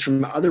comes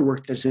from other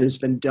work that has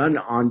been done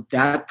on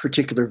that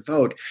particular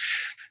vote,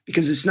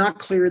 because it's not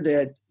clear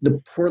that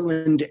the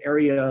Portland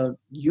area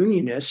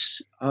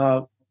unionists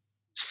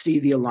see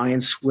the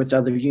alliance with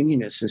other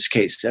unionists in this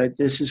case.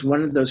 This is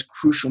one of those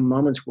crucial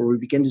moments where we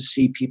begin to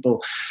see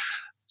people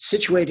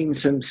situating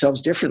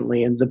themselves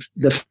differently. And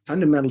the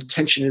fundamental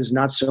tension is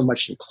not so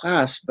much in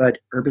class, but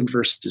urban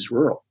versus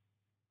rural.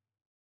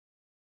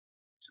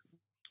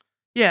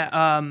 Yeah,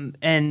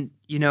 and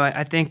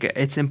I think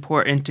it's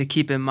important to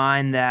keep in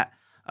mind that,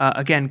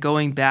 again,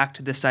 going back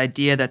to this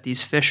idea that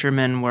these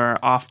fishermen were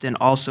often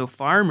also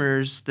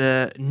farmers,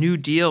 the New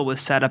Deal was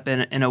set up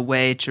in a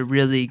way to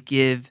really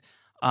give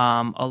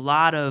a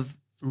lot of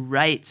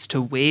rights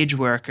to wage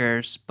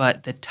workers,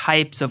 but the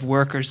types of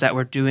workers that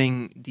were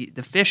doing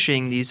the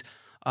fishing, these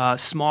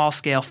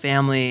small-scale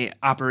family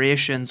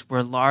operations,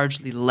 were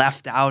largely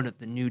left out of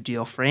the New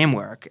Deal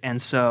framework.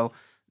 And so,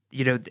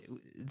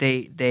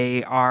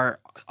 they are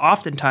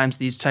oftentimes,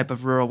 these type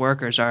of rural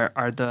workers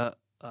are the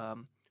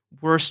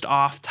worst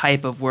off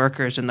type of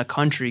workers in the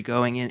country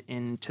going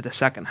into the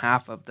second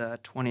half of the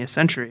 20th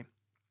century.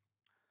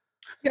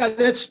 Yeah,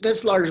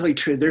 that's largely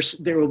true.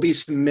 There will be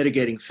some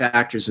mitigating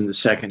factors in the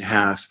second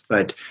half,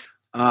 but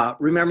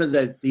remember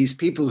that these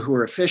people who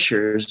are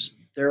fishers,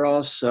 they're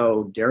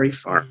also dairy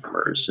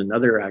farmers and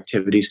other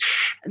activities,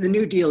 and the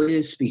New Deal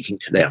is speaking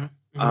to them.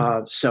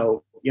 Mm-hmm.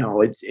 So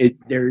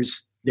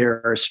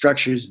there are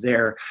structures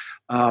there.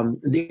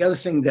 The other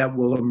thing that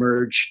will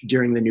emerge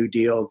during the New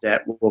Deal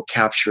that will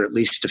capture at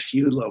least a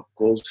few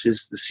locals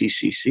is the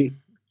CCC.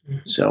 Mm-hmm.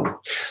 So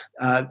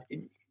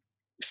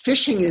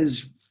fishing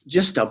is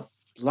just a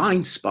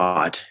blind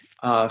spot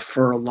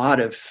for a lot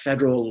of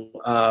federal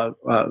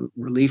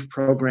relief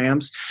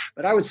programs.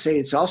 But I would say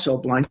it's also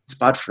a blind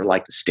spot for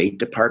like the State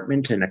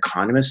Department and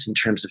economists in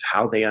terms of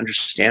how they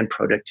understand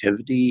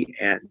productivity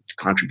and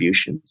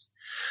contributions.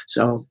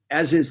 So,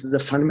 as is the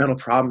fundamental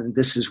problem, and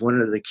this is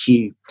one of the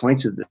key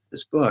points of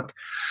this book,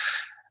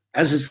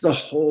 as is the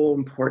whole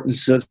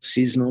importance of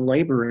seasonal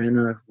labor in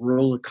a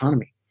rural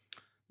economy.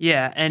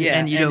 Yeah,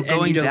 and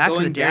going back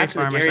to the dairy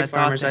farmers, I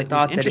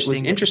thought that it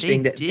was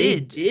interesting that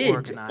they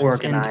did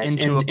organize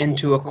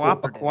into a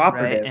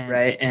cooperative,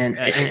 right?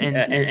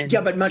 Yeah,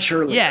 but much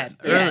earlier. Yeah,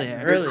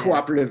 earlier. The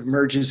cooperative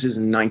emerges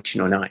in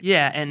 1909.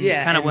 Yeah, and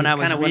kind of when I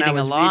was reading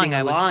along,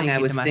 I was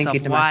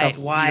thinking to myself,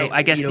 why?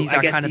 I guess these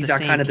are kind of the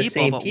same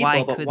people, but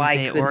why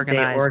couldn't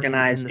they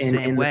organize in the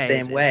same way?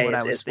 Is what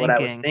I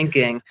was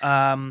thinking.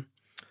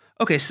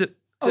 Okay, so.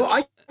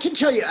 I can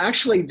tell you,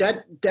 actually,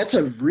 that's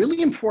a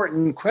really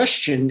important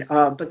question,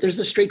 but there's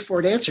a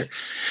straightforward answer.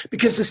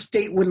 Because the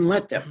state wouldn't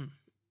let them.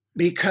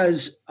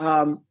 Because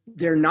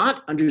they're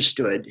not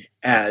understood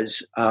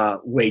as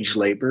wage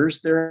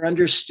laborers. They're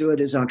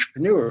understood as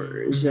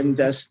entrepreneurs, and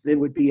thus they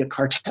would be a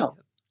cartel.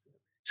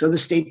 So the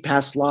state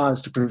passed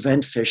laws to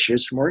prevent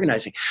fishers from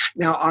organizing.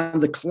 Now,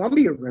 on the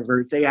Columbia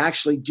River, they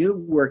actually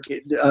do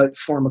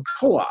form a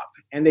co-op,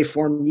 and they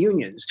form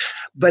unions.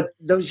 But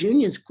those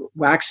unions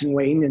wax and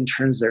wane in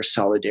terms of their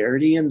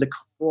solidarity, and the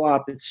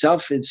co-op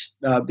itself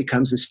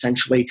becomes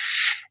essentially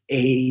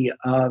a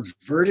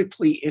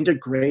vertically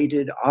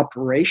integrated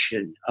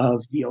operation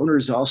of the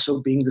owners also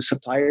being the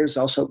suppliers,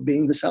 also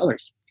being the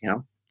sellers,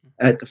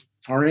 at the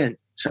far end.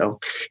 So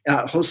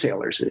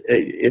wholesalers,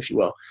 if you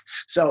will.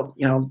 So,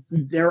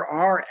 there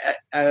are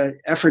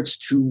efforts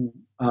to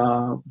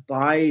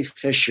buy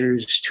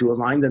fishers to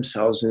align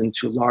themselves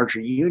into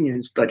larger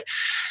unions, but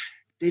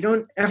they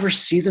don't ever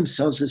see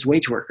themselves as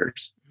wage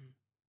workers.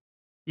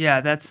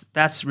 Yeah,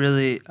 that's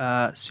really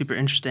super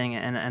interesting.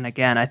 And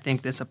again, I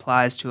think this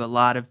applies to a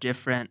lot of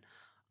different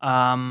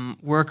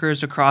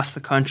workers across the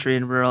country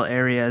in rural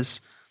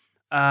areas.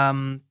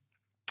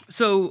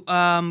 So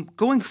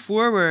going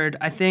forward,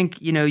 I think,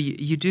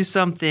 you do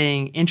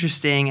something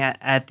interesting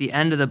at the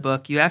end of the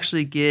book. You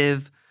actually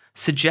give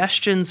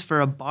suggestions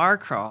for a bar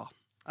crawl.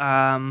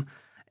 And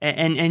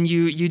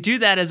you do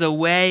that as a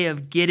way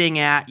of getting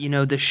at,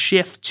 the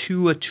shift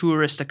to a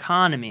tourist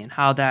economy and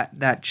how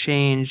that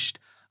changed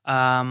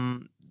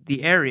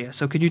the area.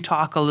 So could you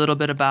talk a little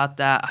bit about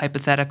that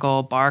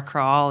hypothetical bar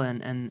crawl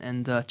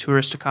and the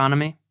tourist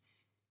economy?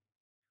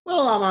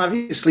 Well, I'm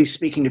obviously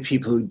speaking to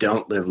people who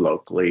don't live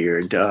locally,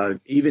 or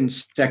even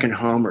second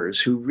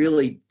homers who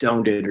really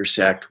don't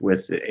intersect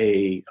with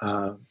the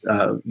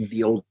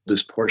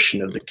oldest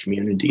portion of the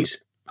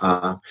communities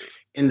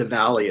in the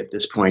valley at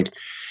this point.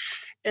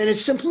 And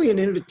it's simply an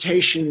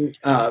invitation.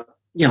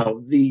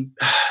 The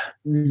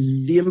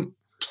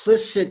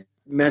implicit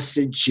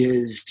message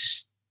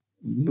is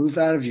move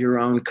out of your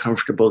own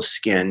comfortable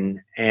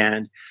skin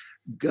and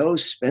go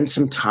spend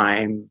some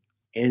time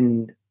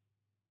in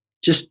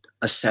just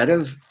a set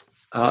of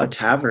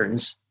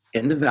taverns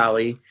in the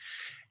valley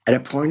at a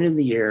point in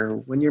the year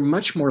when you're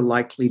much more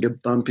likely to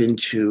bump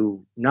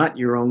into not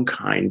your own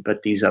kind,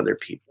 but these other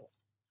people,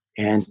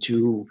 and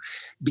to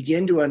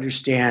begin to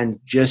understand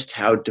just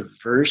how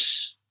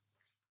diverse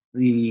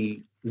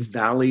the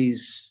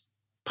valley's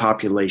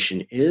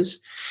population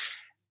is.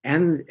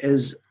 And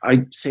as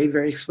I say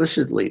very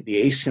explicitly,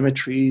 the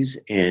asymmetries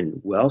in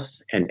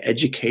wealth and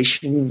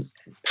education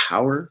and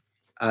power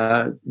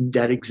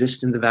that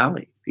exist in the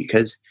valley,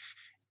 because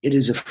it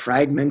is a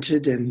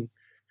fragmented and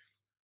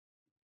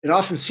it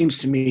often seems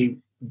to me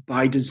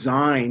by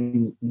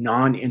design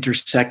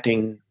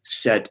non-intersecting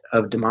set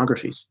of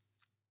demographies.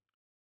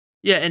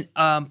 Yeah,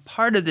 and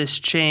part of this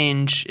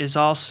change is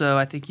also,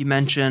 I think you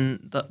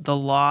mentioned, the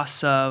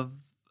loss of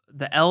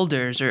the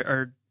elders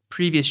or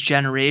previous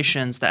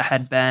generations that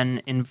had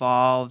been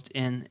involved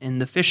in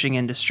the fishing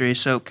industry.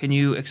 So can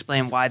you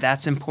explain why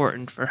that's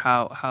important for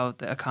how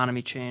the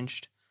economy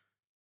changed?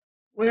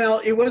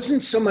 Well, it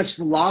wasn't so much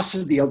the loss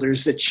of the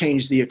elders that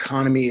changed the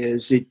economy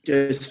as it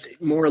just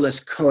more or less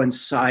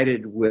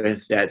coincided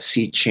with that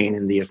sea change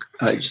in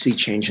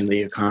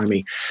the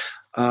economy.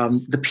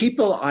 The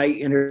people I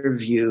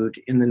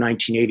interviewed in the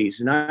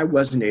 1980s, and I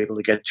wasn't able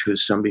to get to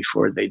some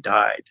before they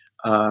died.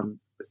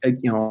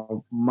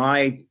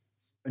 My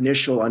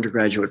initial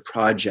undergraduate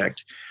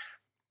project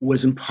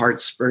was in part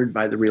spurred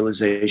by the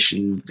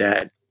realization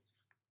that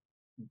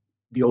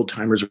the old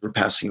timers were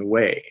passing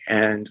away,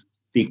 and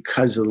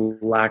because of the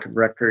lack of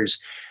records,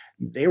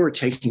 they were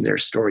taking their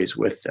stories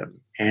with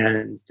them.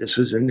 And this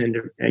was at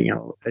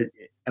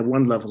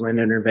one level an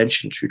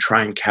intervention to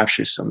try and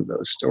capture some of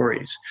those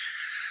stories.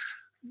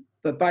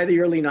 But by the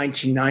early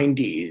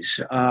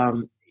 1990s,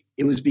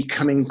 it was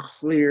becoming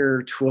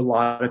clear to a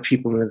lot of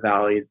people in the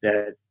valley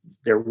that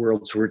their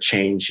worlds were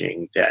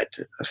changing, that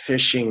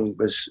fishing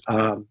was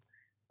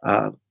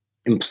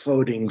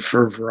imploding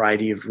for a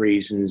variety of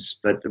reasons,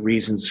 but the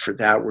reasons for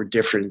that were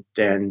different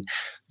than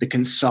the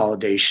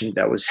consolidation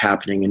that was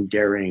happening in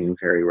dairying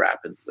very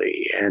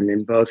rapidly. And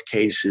in both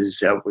cases,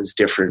 that was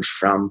different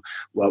from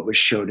what was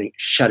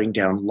shutting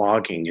down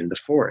logging in the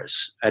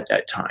forests at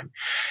that time.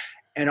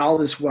 And all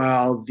this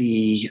while,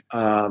 the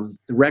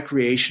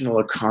recreational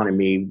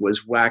economy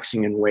was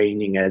waxing and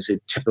waning as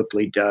it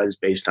typically does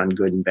based on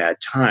good and bad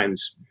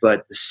times.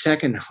 But the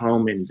second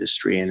home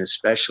industry, and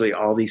especially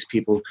all these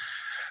people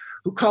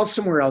who called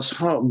somewhere else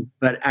home,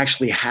 but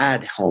actually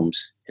had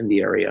homes in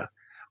the area,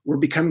 were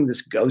becoming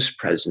this ghost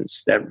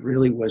presence that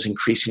really was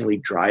increasingly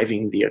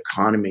driving the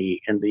economy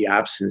in the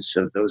absence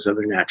of those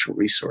other natural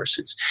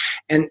resources.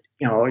 And,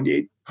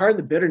 part of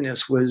the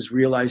bitterness was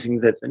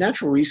realizing that the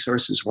natural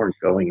resources weren't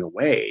going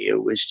away.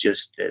 It was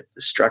just that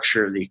the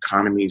structure of the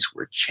economies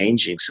were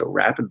changing so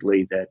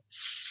rapidly that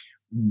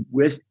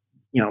with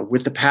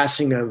the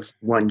passing of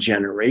one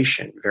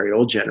generation, very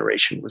old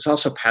generation, was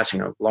also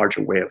passing a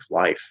larger way of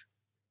life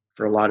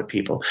for a lot of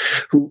people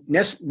who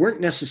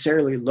weren't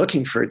necessarily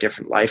looking for a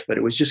different life, but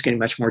it was just getting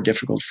much more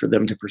difficult for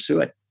them to pursue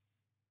it.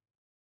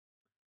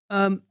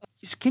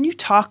 Can you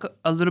talk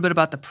a little bit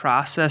about the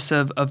process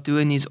of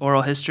doing these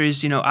oral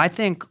histories? I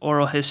think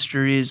oral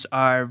histories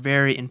are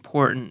very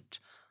important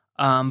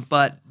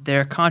but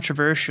they're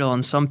controversial,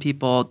 and some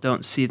people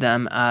don't see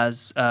them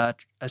as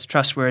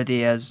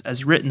trustworthy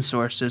as written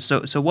sources.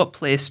 So what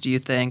place do you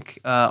think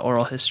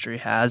oral history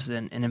has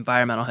in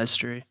environmental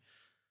history?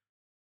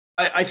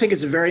 I think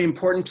it's a very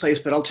important place,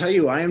 but I'll tell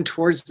you, I am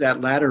towards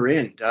that latter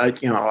end.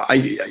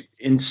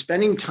 In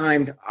spending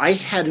time, I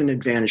had an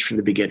advantage from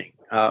the beginning.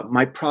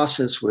 My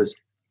process was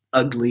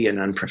ugly and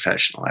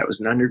unprofessional. I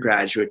was an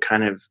undergraduate,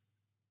 kind of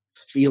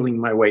feeling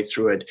my way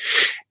through it.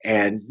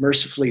 And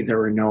mercifully, there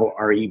were no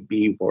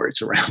REB boards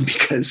around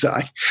because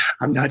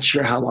I'm not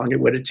sure how long it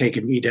would have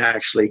taken me to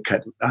actually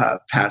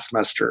pass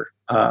muster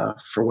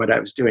for what I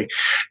was doing.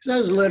 So I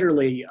was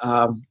literally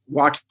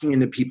walking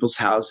into people's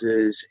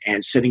houses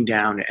and sitting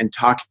down and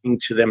talking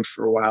to them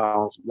for a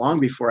while, long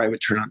before I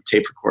would turn on the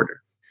tape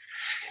recorder,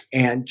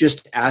 and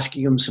just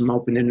asking them some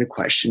open-ended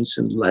questions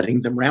and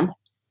letting them ramble.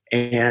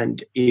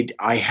 And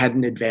I had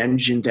an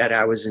advantage in that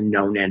I was a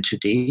known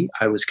entity.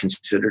 I was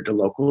considered a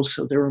local,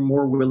 so they were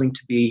more willing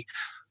to be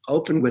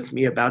open with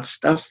me about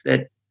stuff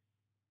that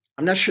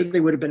I'm not sure they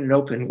would have been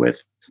open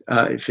with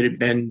if it had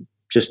been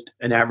just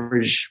an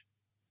average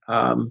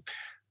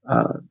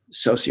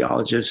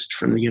sociologist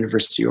from the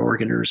University of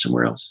Oregon or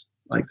somewhere else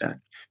like that.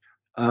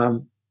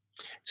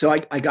 So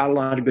I got a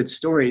lot of good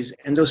stories,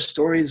 and those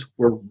stories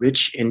were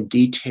rich in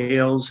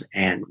details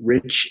and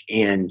rich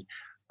in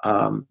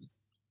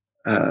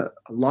a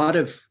lot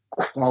of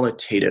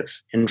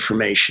qualitative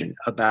information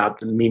about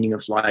the meaning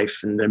of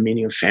life and the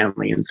meaning of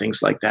family and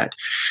things like that.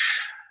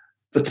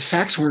 But the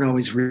facts weren't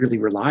always really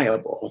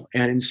reliable.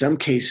 And in some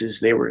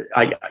cases, they were,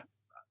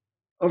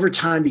 over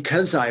time,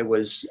 because I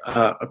was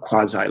a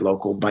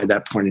quasi-local by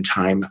that point in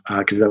time,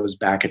 because I was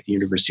back at the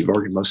University of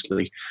Oregon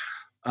mostly,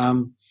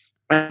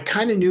 I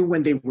kind of knew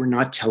when they were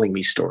not telling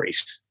me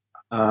stories.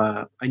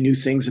 I knew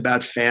things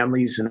about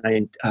families,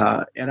 and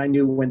I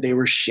knew when they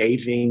were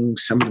shaving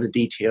some of the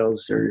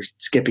details or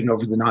skipping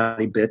over the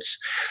naughty bits.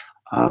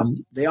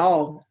 They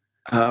all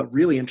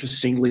really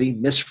interestingly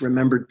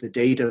misremembered the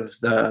date of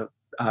the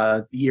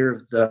year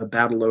of the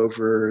battle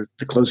over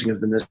the closing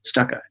of the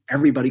Nestucca.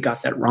 Everybody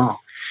got that wrong,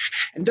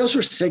 and those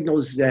were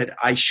signals that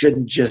I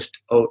shouldn't just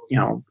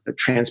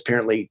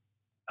transparently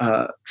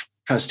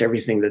trust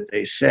everything that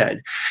they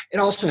said. It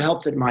also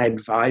helped that my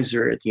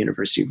advisor at the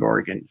University of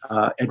Oregon,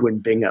 Edwin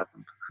Bingham,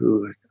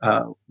 who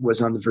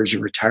was on the verge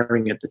of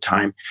retiring at the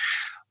time,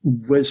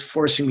 was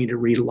forcing me to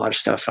read a lot of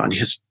stuff on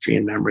history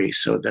and memory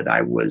so that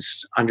I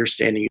was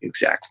understanding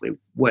exactly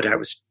what I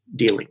was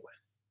dealing with.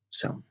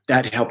 So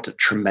that helped a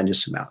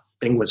tremendous amount.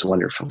 Bing was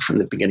wonderful from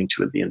the beginning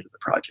to the end of the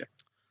project.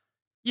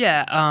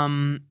 Yeah.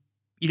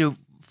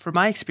 For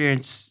my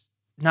experience,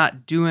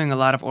 not doing a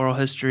lot of oral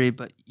history,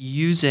 but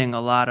using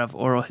a lot of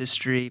oral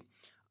history,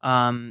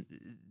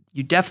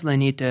 you definitely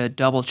need to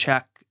double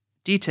check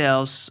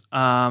details.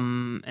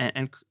 But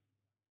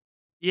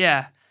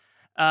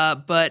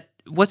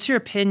what's your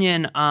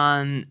opinion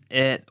on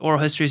oral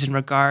histories in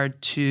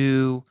regard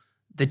to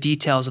the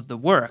details of the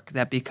work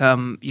that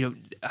become,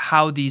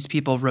 how these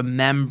people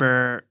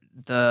remember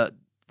the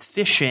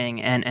fishing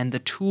and the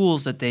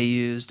tools that they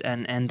used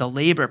and the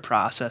labor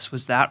process?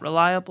 Was that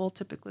reliable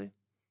typically?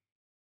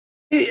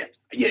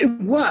 It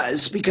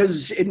was,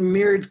 because it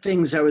mirrored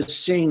things I was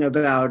seeing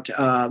about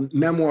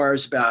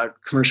memoirs about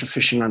commercial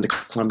fishing on the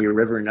Columbia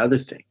River and other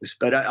things.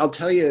 But I'll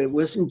tell you, it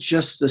wasn't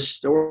just the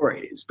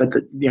stories, but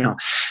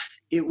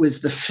it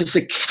was the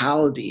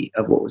physicality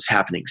of what was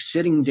happening.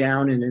 Sitting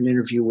down in an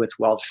interview with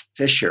Walt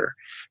Fisher,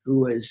 who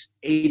was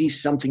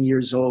 80-something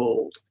years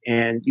old,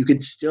 and you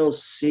could still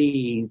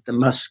see the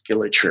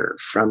musculature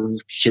from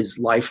his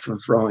life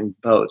of rowing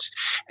boats.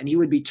 And he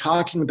would be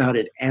talking about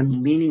it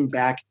and leaning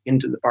back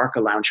into the Barca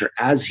lounger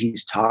as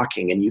he's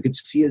talking, and you could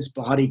see his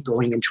body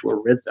going into a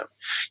rhythm.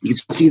 You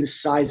could see the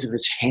size of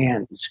his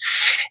hands.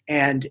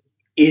 And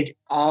it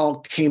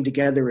all came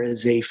together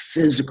as a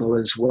physical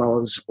as well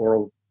as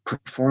oral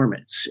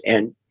performance.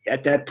 And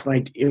at that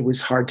point, it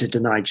was hard to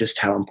deny just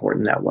how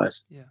important that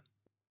was. Yeah.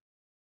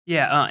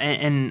 Yeah,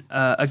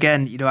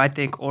 again, I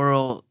think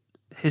oral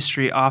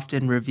history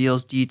often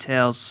reveals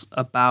details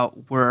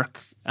about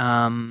work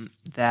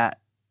that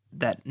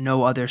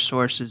no other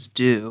sources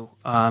do.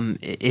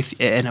 If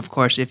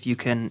you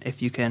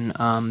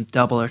can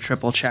double or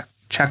triple check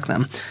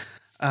them.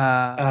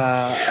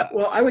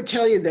 Well, I would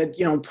tell you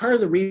that part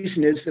of the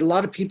reason is that a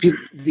lot of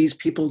these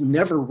people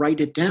never write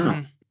it down.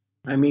 Mm-hmm.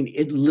 I mean,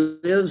 it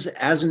lives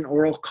as an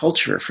oral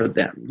culture for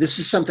them. This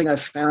is something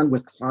I've found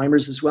with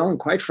climbers as well. And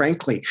quite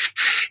frankly,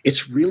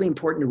 it's really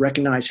important to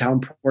recognize how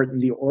important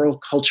the oral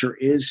culture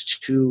is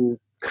to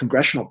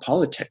congressional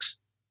politics.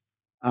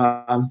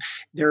 There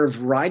are a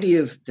variety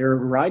of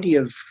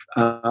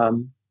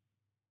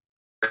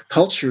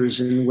cultures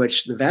in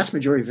which the vast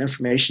majority of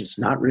information is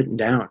not written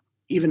down,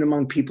 even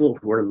among people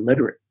who are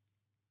literate.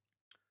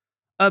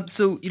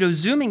 So,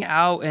 zooming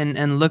out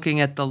and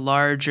looking at the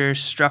larger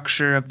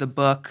structure of the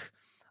book,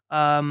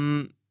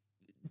 do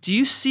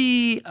you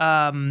see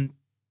the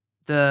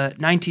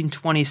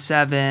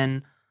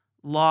 1927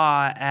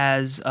 law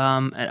as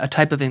a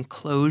type of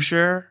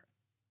enclosure?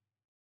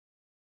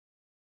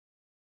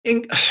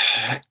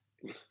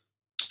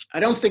 I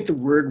don't think the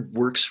word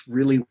works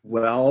really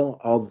well,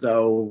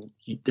 although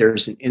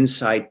there's an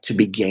insight to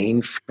be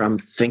gained from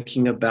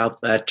thinking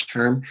about that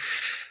term.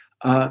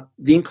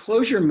 The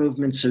enclosure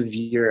movements of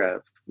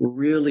Europe were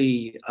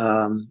really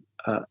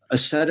a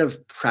set of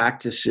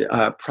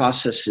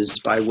processes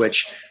by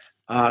which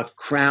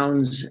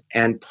crowns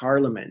and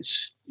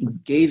parliaments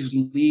gave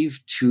leave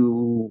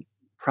to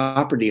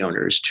property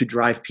owners to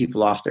drive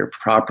people off their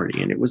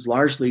property. And it was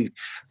largely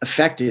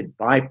affected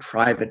by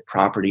private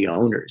property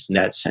owners in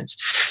that sense.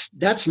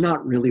 That's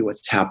not really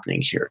what's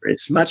happening here.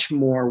 It's much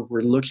more,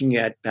 we're looking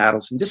at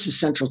battles, and this is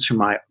central to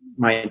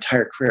my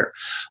entire career,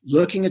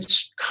 looking at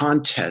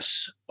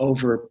contests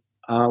over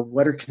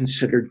what are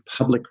considered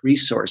public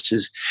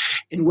resources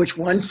in which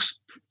one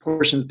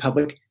portion of the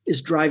public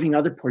is driving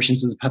other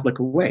portions of the public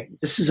away.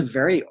 This is a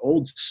very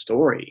old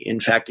story. In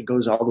fact, it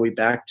goes all the way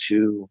back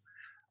to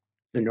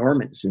the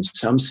Normans in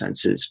some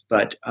senses,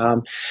 but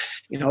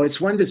it's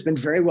one that's been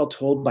very well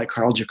told by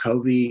Carl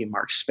Jacobi,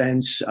 Mark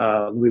Spence,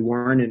 Louis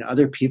Warren, and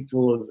other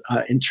people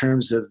in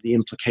terms of the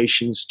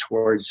implications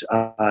towards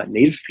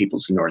Native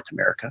peoples in North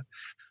America.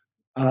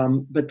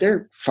 But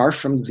they're far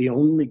from the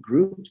only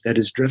group that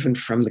is driven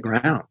from the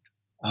ground.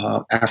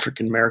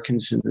 African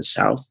Americans in the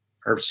South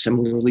are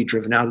similarly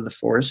driven out of the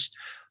forests,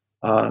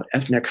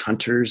 ethnic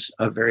hunters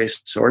of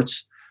various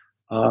sorts,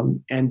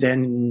 and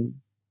then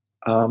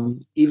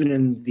even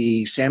in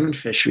the salmon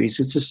fisheries,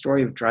 it's a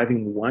story of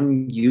driving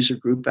one user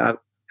group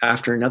out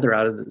after another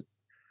off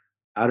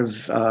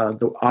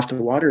the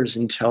waters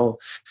until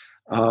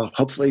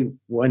hopefully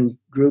one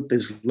group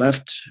is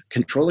left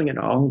controlling it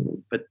all.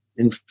 But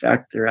in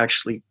fact, they're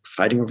actually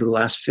fighting over the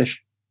last fish.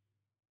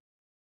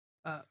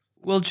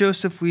 Well,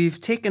 Joseph,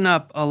 we've taken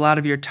up a lot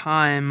of your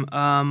time,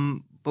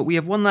 but we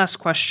have one last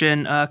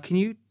question. Can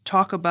you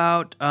talk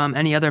about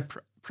any other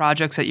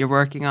projects that you're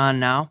working on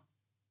now?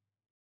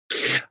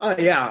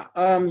 Yeah.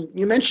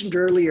 You mentioned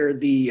earlier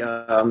the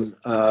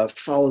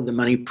Follow the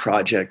Money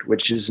project,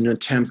 which is an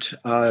attempt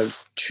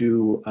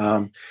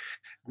to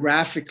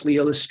graphically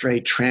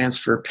illustrate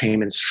transfer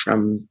payments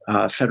from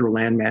federal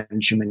land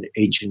management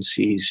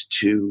agencies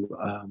to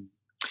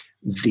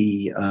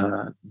the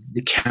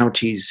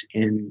counties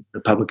in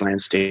the public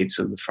land states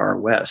of the far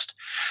west.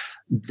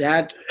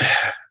 That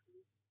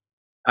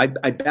I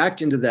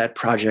backed into that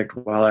project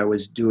while I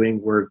was doing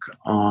work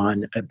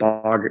on a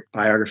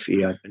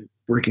biography I've been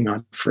working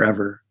on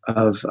forever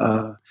of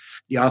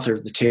the author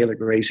of the Taylor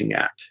Grazing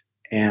Act.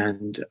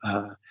 And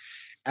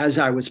as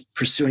I was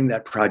pursuing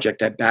that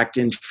project, I backed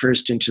in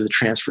first into the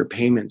transfer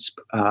payments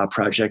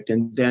project.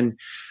 And then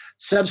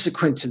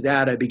subsequent to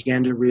that, I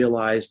began to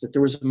realize that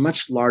there was a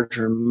much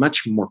larger,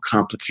 much more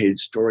complicated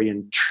story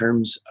in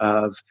terms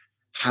of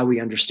how we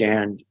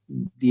understand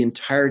the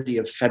entirety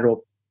of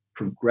federal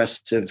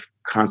progressive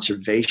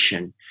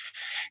conservation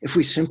if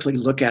we simply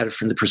look at it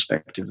from the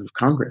perspective of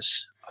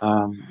Congress.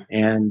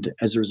 And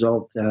as a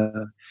result,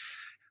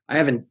 I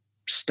haven't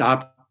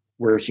stopped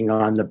working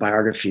on the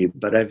biography,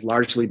 but I've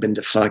largely been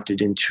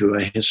deflected into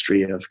a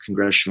history of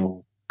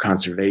congressional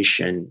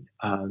conservation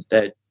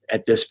that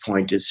at this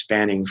point is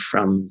spanning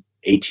from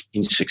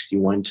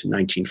 1861 to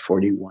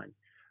 1941.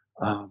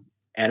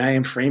 And I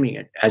am framing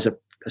it as a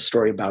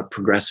story about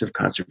progressive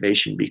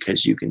conservation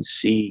because you can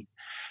see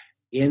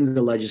in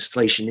the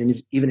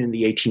legislation, even in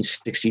the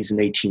 1860s and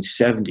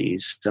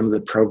 1870s, some of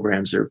the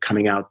programs that are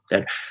coming out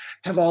that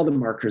have all the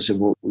markers of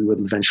what we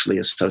would eventually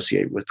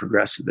associate with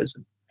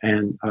progressivism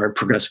and our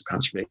progressive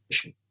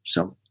conservation.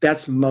 So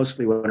that's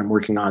mostly what I'm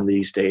working on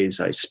these days.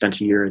 I spent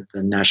a year at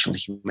the National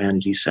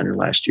Humanities Center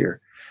last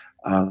year,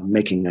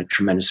 making a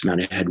tremendous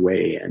amount of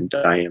headway, and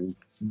I am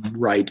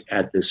right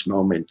at this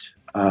moment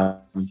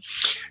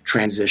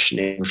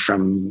transitioning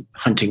from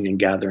hunting and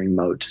gathering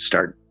mode to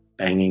start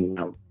banging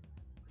out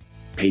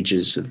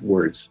pages of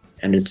words,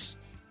 and it's,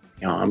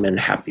 I'm in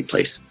a happy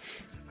place.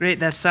 Great.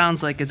 That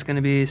sounds like it's going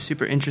to be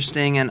super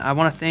interesting, and I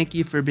want to thank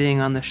you for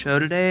being on the show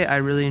today. I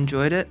really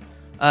enjoyed it.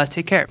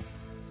 Take care.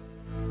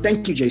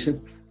 Thank you,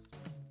 Jason.